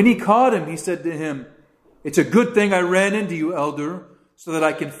 And when he caught him, he said to him, it's a good thing I ran into you, elder, so that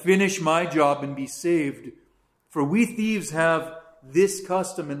I can finish my job and be saved. For we thieves have this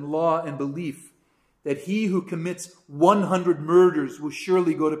custom and law and belief, that he who commits 100 murders will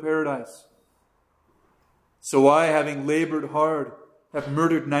surely go to paradise. So I, having labored hard, have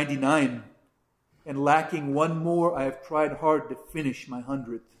murdered 99, and lacking one more, I have tried hard to finish my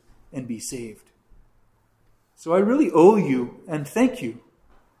 100th and be saved. So I really owe you and thank you,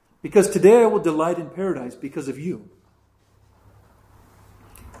 because today I will delight in paradise because of you.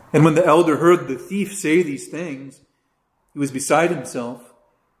 And when the elder heard the thief say these things, he was beside himself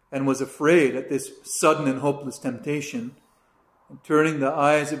and was afraid at this sudden and hopeless temptation. And turning the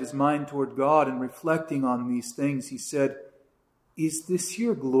eyes of his mind toward God and reflecting on these things, he said, is this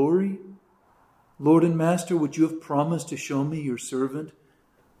your glory, Lord and Master, which you have promised to show me, your servant?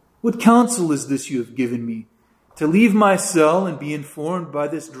 What counsel is this you have given me, to leave my cell and be informed by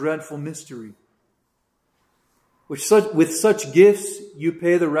this dreadful mystery? With such gifts you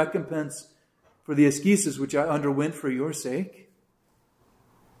pay the recompense for the ascesis which I underwent for your sake?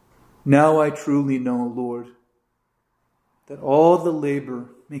 Now I truly know, Lord, that all the labor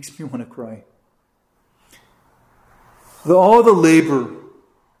makes me want to cry. All the labor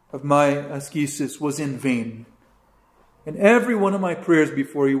of my ascesis was in vain, and every one of my prayers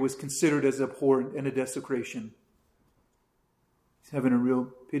before you was considered as abhorrent and a desecration. He's having a real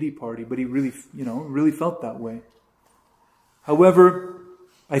pity party, but he really felt that way. However,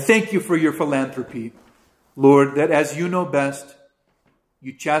 I thank you for your philanthropy, Lord, that as you know best,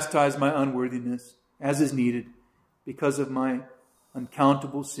 you chastise my unworthiness as is needed because of my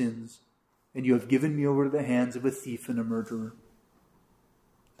uncountable sins, and you have given me over to the hands of a thief and a murderer.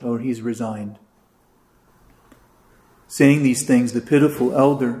 So he's resigned. Saying these things, the pitiful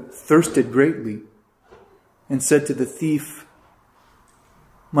elder thirsted greatly and said to the thief,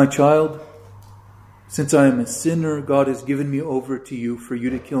 My child, since I am a sinner, God has given me over to you for you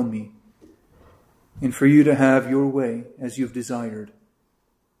to kill me, and for you to have your way as you've desired,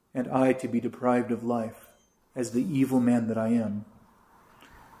 and I to be deprived of life as the evil man that I am.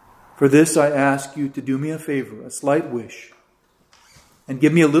 For this I ask you to do me a favor, a slight wish, and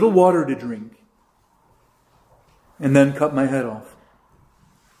give me a little water to drink, and then cut my head off.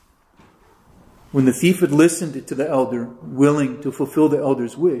 When the thief had listened to the elder, willing to fulfill the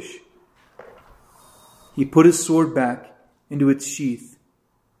elder's wish, he put his sword back into its sheath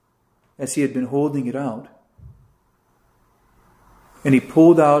as he had been holding it out. And he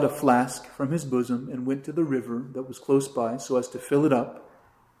pulled out a flask from his bosom and went to the river that was close by so as to fill it up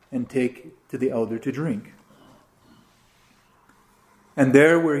and take to the elder to drink. And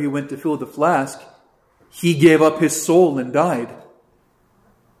there where he went to fill the flask, he gave up his soul and died.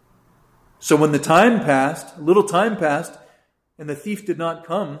 So when a little time passed, and the thief did not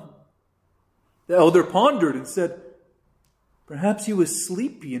come, the elder pondered and said, Perhaps he was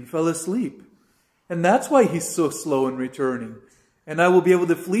sleepy and fell asleep, and that's why he's so slow in returning, and I will be able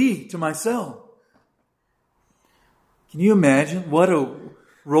to flee to my cell. Can you imagine? What a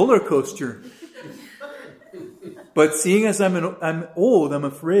roller coaster. But seeing as I'm old, I'm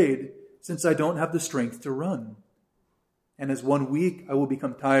afraid, since I don't have the strength to run. And as 1 week I will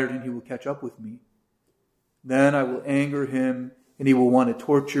become tired and he will catch up with me. Then I will anger him and he will want to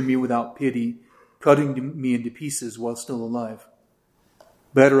torture me without pity, cutting me into pieces while still alive.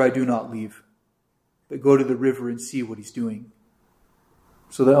 Better I do not leave, but go to the river and see what he's doing.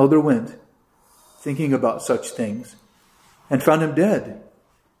 So the elder went, thinking about such things, and found him dead.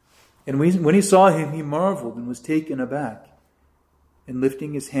 And when he saw him, he marveled and was taken aback. And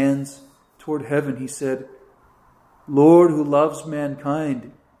lifting his hands toward heaven, he said, Lord, who loves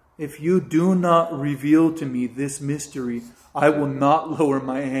mankind, if you do not reveal to me this mystery, I will not lower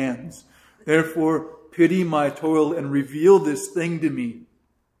my hands. Therefore, pity my toil and reveal this thing to me.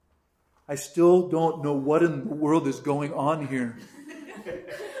 I still don't know what in the world is going on here.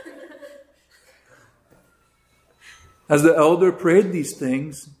 As the elder prayed these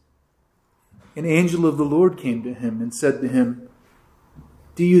things, an angel of the Lord came to him and said to him,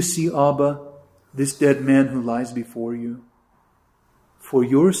 Do you see, Abba, this dead man who lies before you? For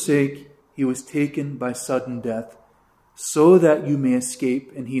your sake he was taken by sudden death, so that you may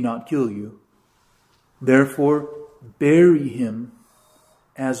escape and he not kill you. Therefore, bury him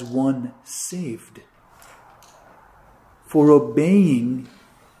as one saved. For obeying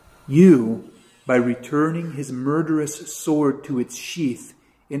you by returning his murderous sword to its sheath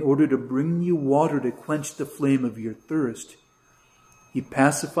in order to bring you water to quench the flame of your thirst, he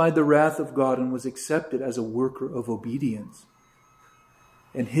pacified the wrath of God and was accepted as a worker of obedience.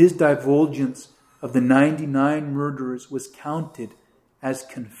 And his divulgence of the 99 murderers was counted as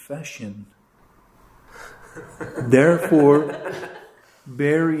confession. Therefore,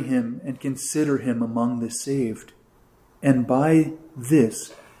 bury him and consider him among the saved. And by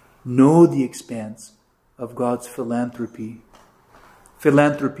this, know the expanse of God's philanthropy.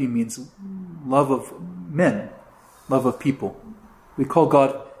 Philanthropy means love of men, love of people. We call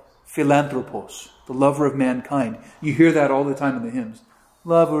God philanthropos, the lover of mankind. You hear that all the time in the hymns.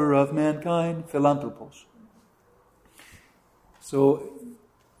 Lover of mankind, philanthropos. So,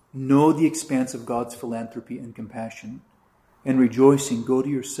 know the expanse of God's philanthropy and compassion. And rejoicing, go to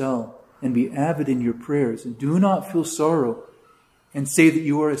your cell and be avid in your prayers. And do not feel sorrow and say that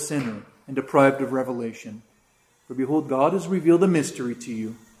you are a sinner and deprived of revelation. For behold, God has revealed a mystery to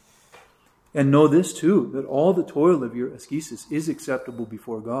you. And know this too, that all the toil of your ascesis is acceptable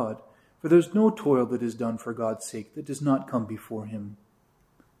before God. For there's no toil that is done for God's sake that does not come before him.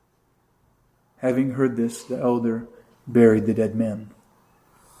 Having heard this, the elder buried the dead man.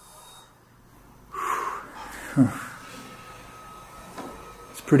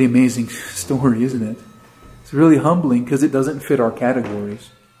 It's a pretty amazing story, isn't it? It's really humbling because it doesn't fit our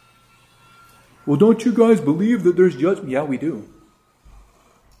categories. Well, don't you guys believe that there's judgment? Yeah, we do.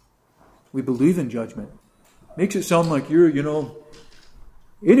 We believe in judgment. Makes it sound like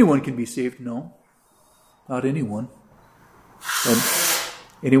anyone can be saved. No, not anyone. But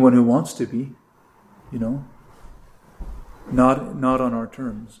anyone who wants to be, not on our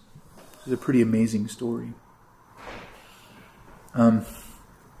terms. It's a pretty amazing story.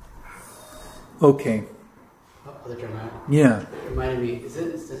 Okay. Other term, right? Yeah. It reminded me, does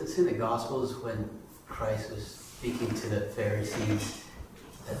it say in the Gospels when Christ was speaking to the Pharisees,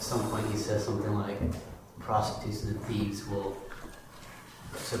 at some point he says something like, prostitutes and thieves will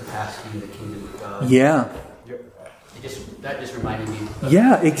surpass you in the kingdom of God. Yeah. That just reminded me.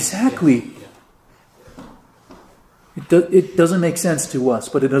 Yeah, exactly. It doesn't make sense to us,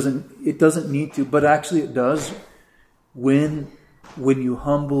 but it doesn't need to. But actually, it does when you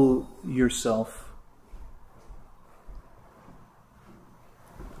humble yourself.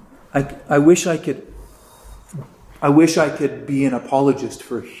 I wish I could be an apologist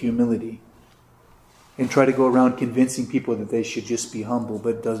for humility and try to go around convincing people that they should just be humble,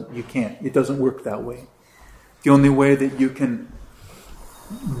 but you can't. It doesn't work that way. The only way that you can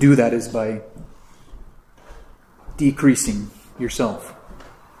do that is by decreasing yourself.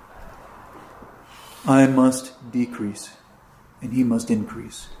 I must decrease, and he must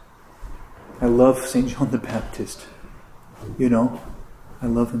increase. I love St. John the Baptist. I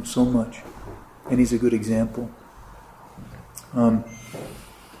love him so much. And he's a good example.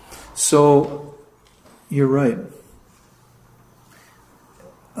 So, you're right.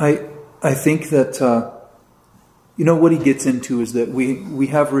 I think that, what he gets into is that we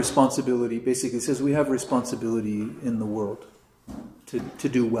have responsibility. Basically, it says we have responsibility in the world to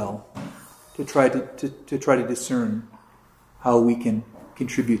do well, to try to discern how we can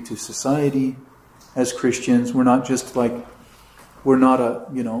contribute to society as Christians. We're not just we're not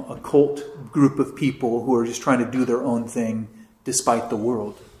a cult group of people who are just trying to do their own thing despite the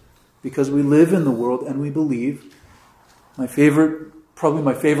world. Because we live in the world and we believe, probably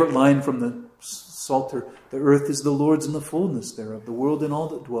my favorite line from the Psalter, the earth is the Lord's and the fullness thereof, the world and all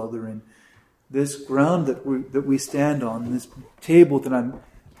that dwell therein. This ground that we stand on, this table that I'm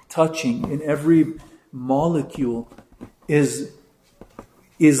touching, in every molecule is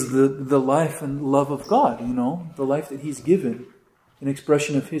the life and love of God, the life that he's given, an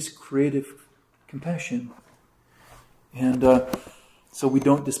expression of his creative compassion. And so we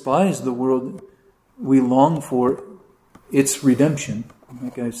don't despise the world. We long for its redemption,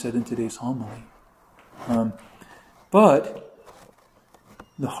 like I said in today's homily. But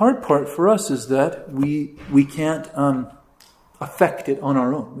the hard part for us is that we can't affect it on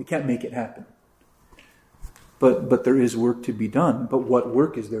our own. We can't make it happen. But there is work to be done. But what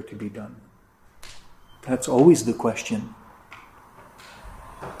work is there to be done? That's always the question.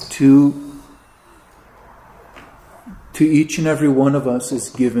 To each and every one of us is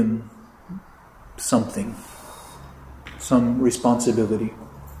given something, some responsibility.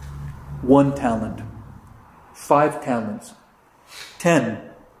 1 talent, 5 talents, 10.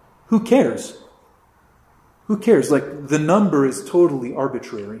 Who cares? Who cares? The number is totally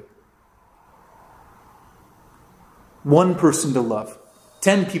arbitrary. 1 person to love,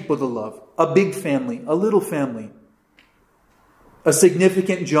 10 people to love, a big family, a little family, a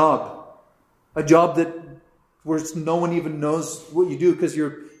significant job, a job where no one even knows what you do because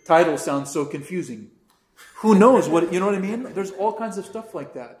your title sounds so confusing. Who knows what, you know what I mean? There's all kinds of stuff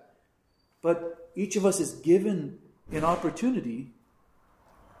like that. But each of us is given an opportunity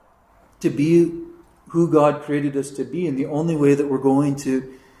to be who God created us to be. And the only way that we're going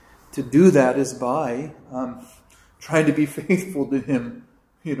to do that is by trying to be faithful to him,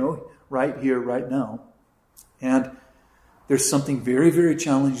 right here, right now. And there's something very, very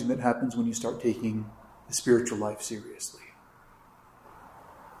challenging that happens when you start taking the spiritual life seriously.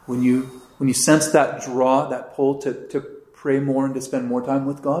 When you sense that draw, that pull to pray more and to spend more time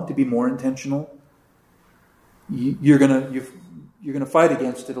with God, to be more intentional, you're gonna fight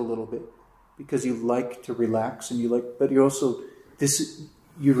against it a little bit because you like to relax and but you also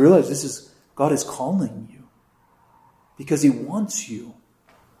you realize God is calling you because he wants you.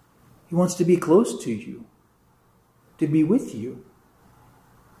 He wants to be close to you, to be with you,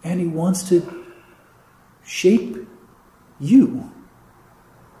 and he wants to shape you.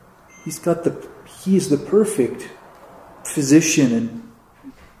 He is the perfect physician and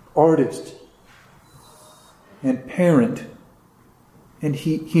artist and parent. And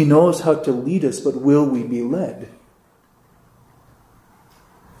he knows how to lead us, but will we be led?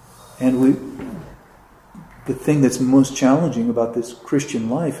 And the thing that's most challenging about this Christian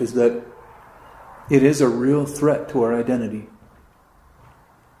life is that it is a real threat to our identity.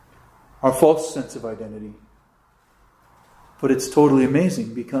 Our false sense of identity. But it's totally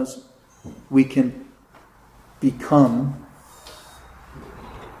amazing because we can become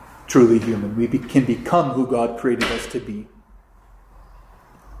truly human. We can become who God created us to be.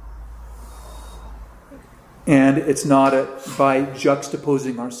 And it's not by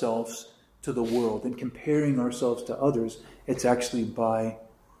juxtaposing ourselves to the world and comparing ourselves to others. It's actually by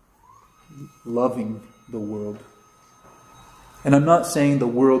loving the world And I'm not saying the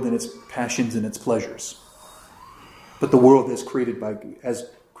world and its passions and its pleasures, but the world as created by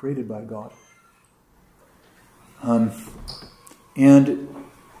God. And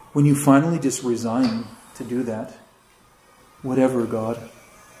when you finally just resign to do that, whatever, God,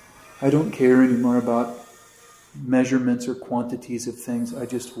 I don't care anymore about measurements or quantities of things. I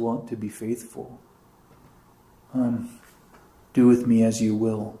just want to be faithful. Do with me as you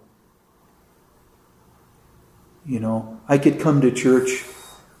will. You know, I could come to church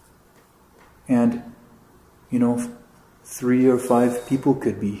and, 3 or 5 people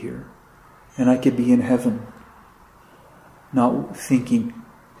could be here. And I could be in heaven. Not thinking,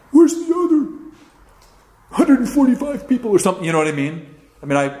 where's the other 145 people or something, you know what I mean? I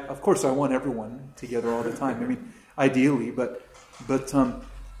mean, of course I want everyone together all the time. I mean, ideally, but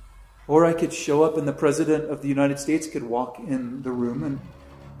or I could show up and the President of the United States could walk in the room,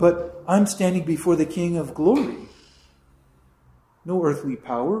 but I'm standing before the King of Glory. No earthly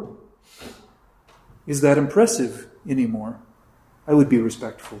power is that impressive anymore. I would be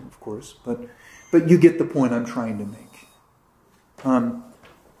respectful, of course, but you get the point I'm trying to make.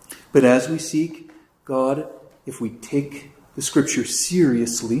 But as we seek God, if we take the Scripture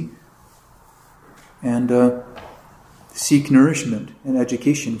seriously and seek nourishment and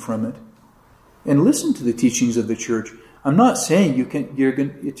education from it, and listen to the teachings of the church, I'm not saying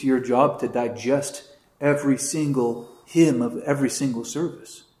it's your job to digest every single hymn of every single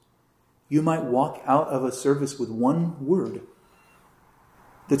service. You might walk out of a service with one word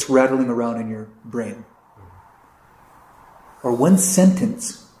that's rattling around in your brain. Or one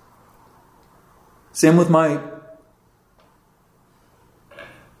sentence. Same with my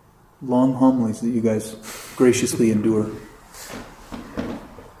long homilies that you guys graciously endure.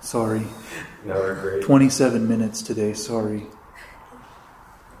 Sorry. No, we're great. 27 minutes today, sorry.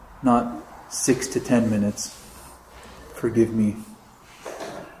 Not 6 to 10 minutes. Forgive me.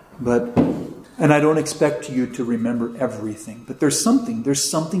 And I don't expect you to remember everything, but there's something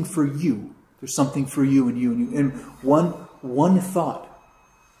for you. There's something for you and you and you. And one thought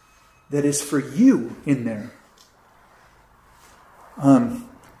that is for you in there.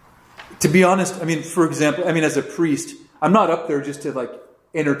 To be honest, I mean, for example, as a priest, I'm not up there just to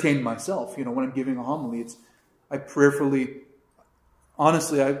entertain myself. When I'm giving a homily, I prayerfully,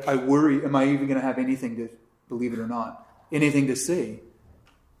 honestly, I worry, am I even going to have anything to, believe it or not, anything to say?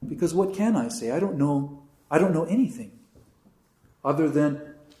 Because what can I say? I don't know anything. Other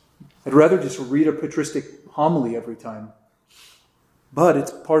than, I'd rather just read a patristic homily every time.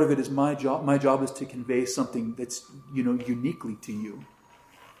 But part of it is my job. My job is to convey something that's, uniquely to you.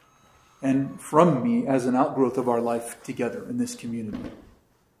 And from me as an outgrowth of our life together in this community.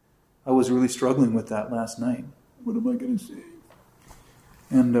 I was really struggling with that last night. What am I going to say?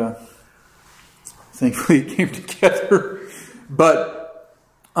 And thankfully it came together. But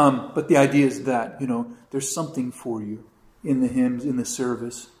the idea is that, there's something for you in the hymns, in the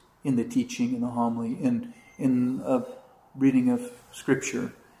service, in the teaching, in the homily, in reading of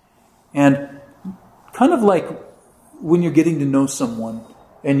Scripture. And kind of like when you're getting to know someone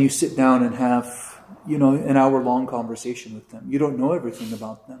and you sit down and have, an hour-long conversation with them. You don't know everything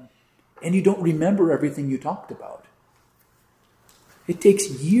about them. And you don't remember everything you talked about. It takes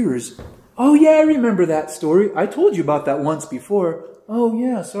years. Oh, yeah, I remember that story. I told you about that once before. Oh,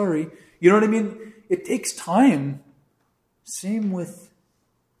 yeah, sorry. You know what I mean? It takes time. Same with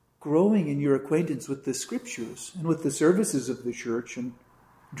growing in your acquaintance with the Scriptures and with the services of the church and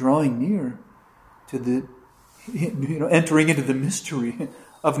drawing near to the, entering into the mystery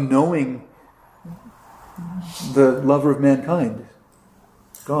of knowing the lover of mankind,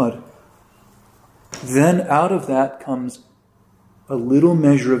 God. Then out of that comes a little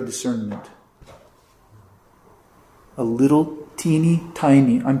measure of discernment. A little teeny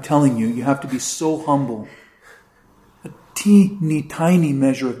tiny, I'm telling you, you have to be so humble. A teeny tiny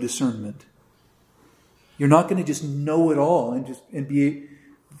measure of discernment. You're not going to just know it all and be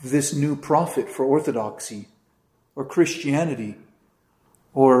this new prophet for orthodoxy or Christianity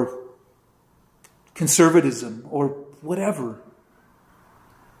or conservatism or whatever.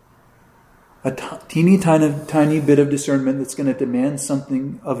 A teeny tiny bit of discernment that's going to demand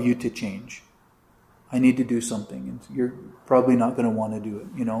something of you to change. I need to do something. And you're probably not going to want to do it,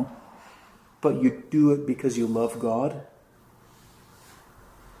 But you do it because you love God.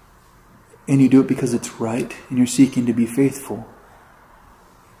 And you do it because it's right. And you're seeking to be faithful.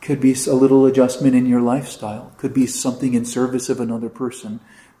 Could be a little adjustment in your lifestyle. Could be something in service of another person.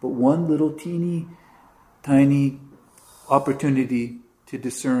 But one little teeny tiny opportunity to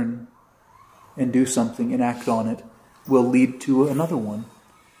discern and do something and act on it will lead to another one.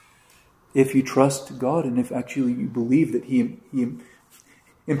 if you trust God and if actually you believe that He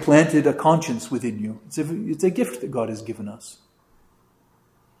implanted a conscience within you. It's a gift that God has given us.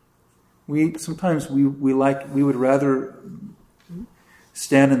 Sometimes we would rather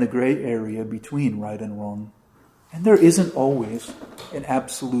stand in the gray area between right and wrong. And there isn't always an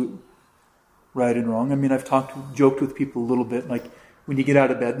absolute right and wrong. I mean, I've joked with people a little bit, like when you get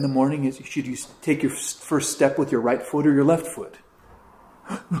out of bed in the morning, should you take your first step with your right foot or your left foot?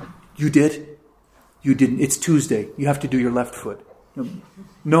 You did? You didn't. It's Tuesday. You have to do your left foot.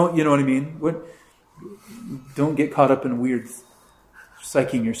 No, you know what I mean? Don't get caught up in weird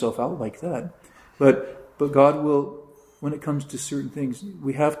psyching yourself out like that. But God will, when it comes to certain things,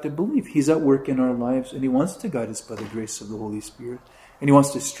 we have to believe He's at work in our lives, and He wants to guide us by the grace of the Holy Spirit, and He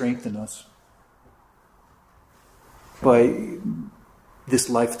wants to strengthen us by this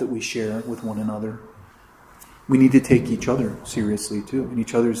life that we share with one another. We need to take each other seriously too, in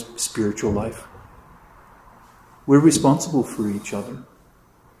each other's spiritual life. We're responsible for each other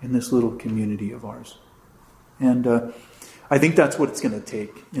in this little community of ours. And I think that's what it's going to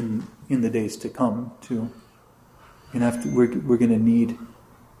take in the days to come too. We're going to need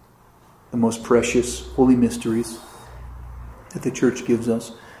the most precious holy mysteries that the Church gives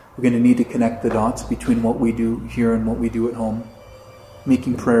us. We're going to need to connect the dots between what we do here and what we do at home,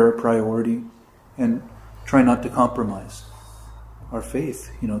 making prayer a priority, and try not to compromise our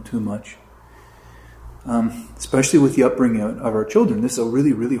faith, too much. Especially with the upbringing of our children. This is a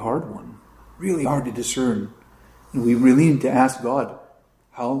really, really hard one. Really hard to discern. And we really need to ask God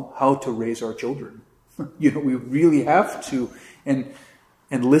how to raise our children. We really have to. And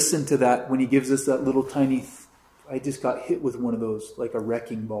listen to that when He gives us that little tiny... I just got hit with one of those, like a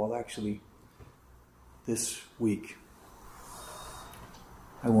wrecking ball, actually, this week.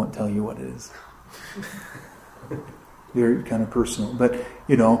 I won't tell you what it is. Very kind of personal,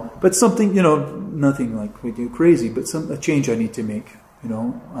 but something, nothing like we do crazy, but a change I need to make,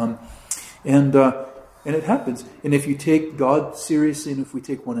 and it happens. And if you take God seriously, and if we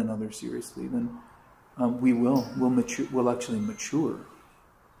take one another seriously, then we'll actually mature.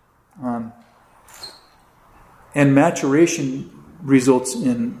 And maturation results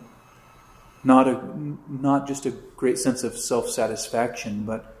in not just a great sense of self-satisfaction,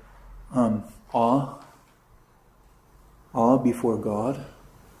 but awe before God,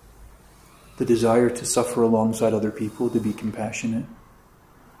 the desire to suffer alongside other people, to be compassionate,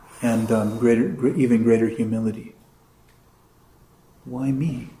 and even greater humility. Why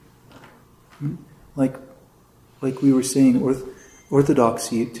me? Like we were saying,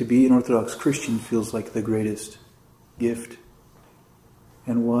 orthodoxy, to be an Orthodox Christian feels like the greatest gift.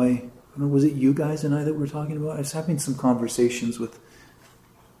 And why? Was it you guys and I that were talking about? I was having some conversations with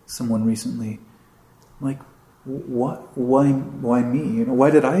someone recently. Like, what? Why me? Why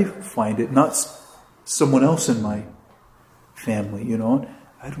did I find it? Not someone else in my family. I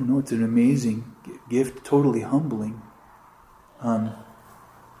don't know. It's an amazing gift, totally humbling. But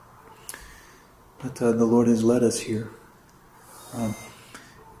the Lord has led us here.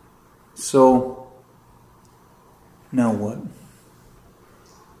 So now what?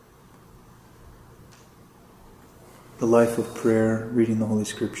 The life of prayer, reading the Holy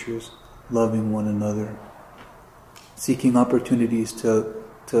Scriptures, loving one another, seeking opportunities to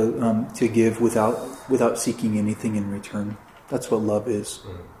give without seeking anything in return. That's what love is.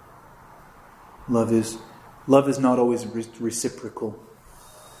 Love is not always reciprocal.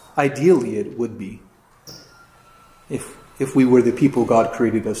 Ideally, it would be, if we were the people God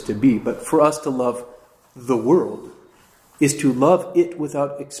created us to be. But for us to love the world is to love it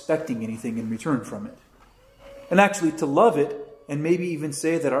without expecting anything in return from it. And actually to love it and maybe even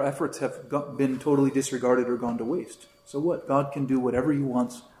say that our efforts have been totally disregarded or gone to waste. So what? God can do whatever He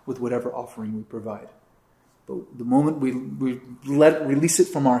wants with whatever offering we provide. But the moment we release it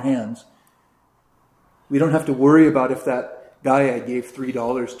from our hands, we don't have to worry about if that guy I gave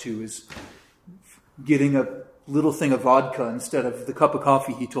 $3 to is getting a little thing of vodka instead of the cup of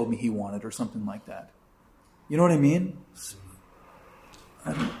coffee he told me he wanted or something like that. You know what I mean?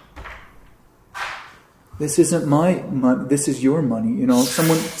 This isn't my money. This is your money.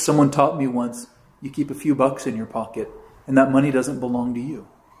 Someone taught me once, you keep a few bucks in your pocket and that money doesn't belong to you.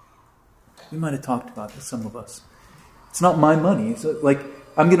 We might have talked about this, some of us. It's not my money. It's like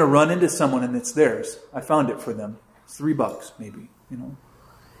I'm going to run into someone and it's theirs. I found it for them. It's $3 maybe,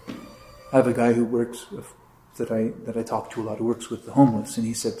 I have a guy who works that I talk to a lot, who works with the homeless, and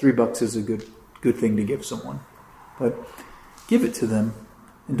he said $3 is a good thing to give someone. But give it to them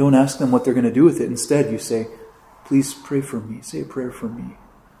and don't ask them what they're going to do with it. Instead, you say, please pray for me. Say a prayer for me.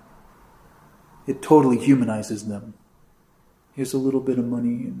 It totally humanizes them. here's a little bit of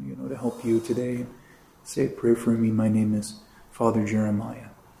money, and to help you today. Say a prayer for me. My name is Father Jeremiah.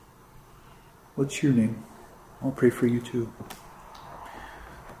 What's your name? I'll pray for you too.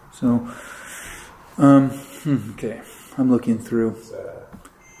 So, okay, I'm looking through.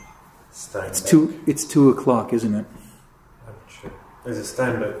 It's 2:00, isn't it? I'm sure. There's a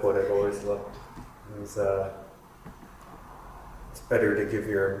Steinbeck quote I've always loved. It's better to give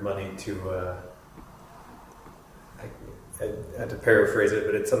your money to. I had to paraphrase it,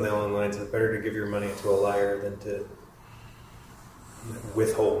 but it's something along the lines of better to give your money to a liar than to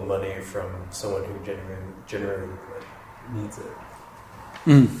withhold money from someone who generally needs it.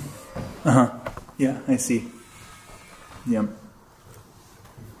 Yeah, I see. Yeah.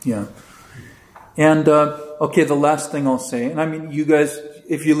 And, okay, the last thing I'll say, and I mean, you guys,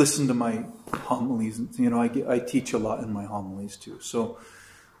 if you listen to my homilies, I teach a lot in my homilies too. So,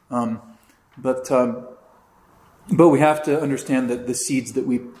 but we have to understand that the seeds that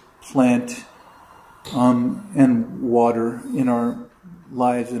we plant and water in our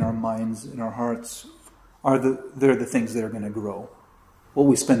lives, in our minds, in our hearts, they're the things that are going to grow. What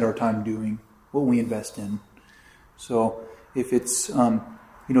we spend our time doing, what we invest in. So if it's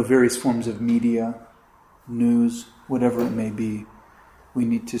various forms of media, news, whatever it may be, we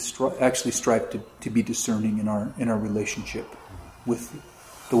need to strive to be discerning in our relationship with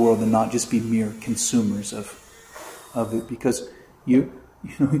the world and not just be mere consumers of it, because you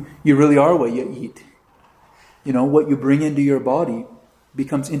really are what you eat. What you bring into your body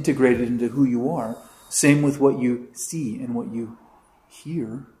becomes integrated into who you are. Same with what you see and what you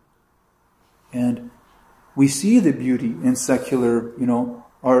hear. And we see the beauty in secular,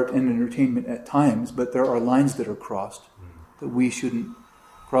 art and entertainment at times, but there are lines that are crossed that we shouldn't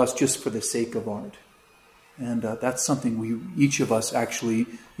cross just for the sake of art. And that's something each of us actually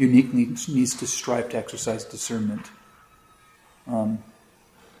uniquely needs to strive to exercise discernment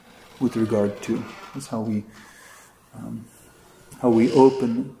with regard to. That's how we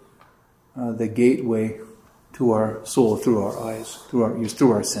open the gateway to our soul through our eyes, through our ears,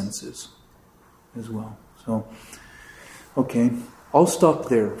 through our senses as well. So, okay, I'll stop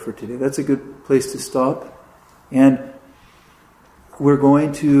there for today. That's a good place to stop. And we're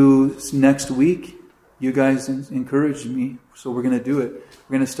going to, next week, you guys encouraged me, so we're going to do it.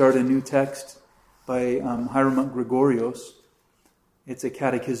 We're going to start a new text by Hieromonk Gregorios. It's a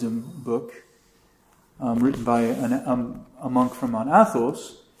catechism book written by a monk from Mount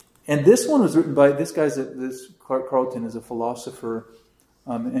Athos. And this one was written by, this Clark Carlton is a philosopher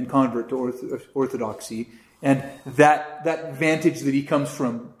and convert to orthodoxy. And that vantage that he comes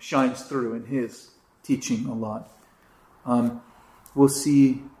from shines through in his teaching a lot. We'll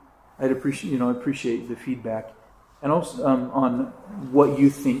see. I'd appreciate the feedback, and also on what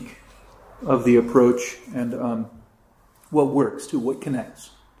you think of the approach and what works too, what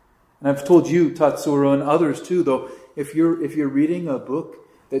connects. And I've told you, Tatsuro, and others too, though, if you're reading a book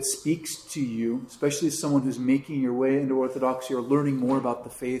that speaks to you, especially as someone who's making your way into Orthodoxy or learning more about the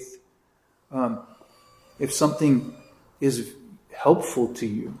faith, if something is helpful to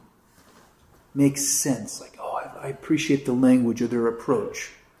you, makes sense, like, I appreciate the language or their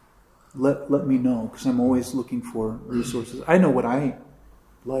approach, let me know, because I'm always looking for resources. I know what I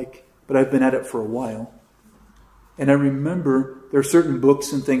like, but I've been at it for a while. And I remember there are certain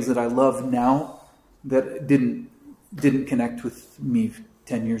books and things that I love now that didn't connect with me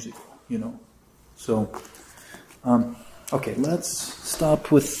 10 years ago, So, okay, let's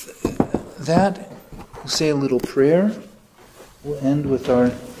stop with that. We'll say a little prayer. We'll end with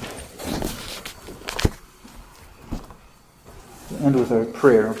our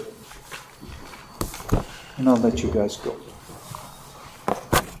prayer. And I'll let you guys go.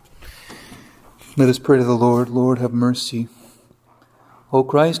 Let us pray to the Lord. Lord, have mercy. O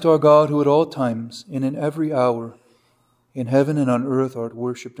Christ our God, who at all times and in every hour, in heaven and on earth art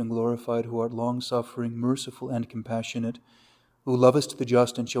worshipped and glorified, who art long-suffering, merciful, and compassionate, who lovest the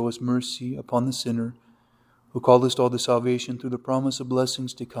just and showest mercy upon the sinner, who callest all to salvation through the promise of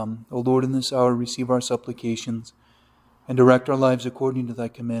blessings to come. O Lord, in this hour receive our supplications and direct our lives according to thy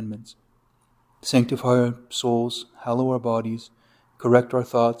commandments. Sanctify our souls, hallow our bodies, correct our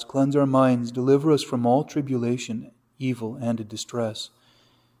thoughts, cleanse our minds, deliver us from all tribulation, evil, and distress.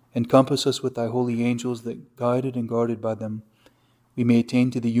 Encompass us with thy holy angels, that, guided and guarded by them, we may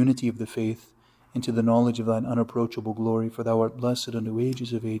attain to the unity of the faith and to the knowledge of thine unapproachable glory, for thou art blessed unto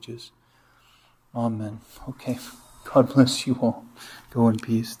ages of ages. Amen. Okay. God bless you all. Go in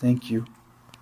peace. Thank you.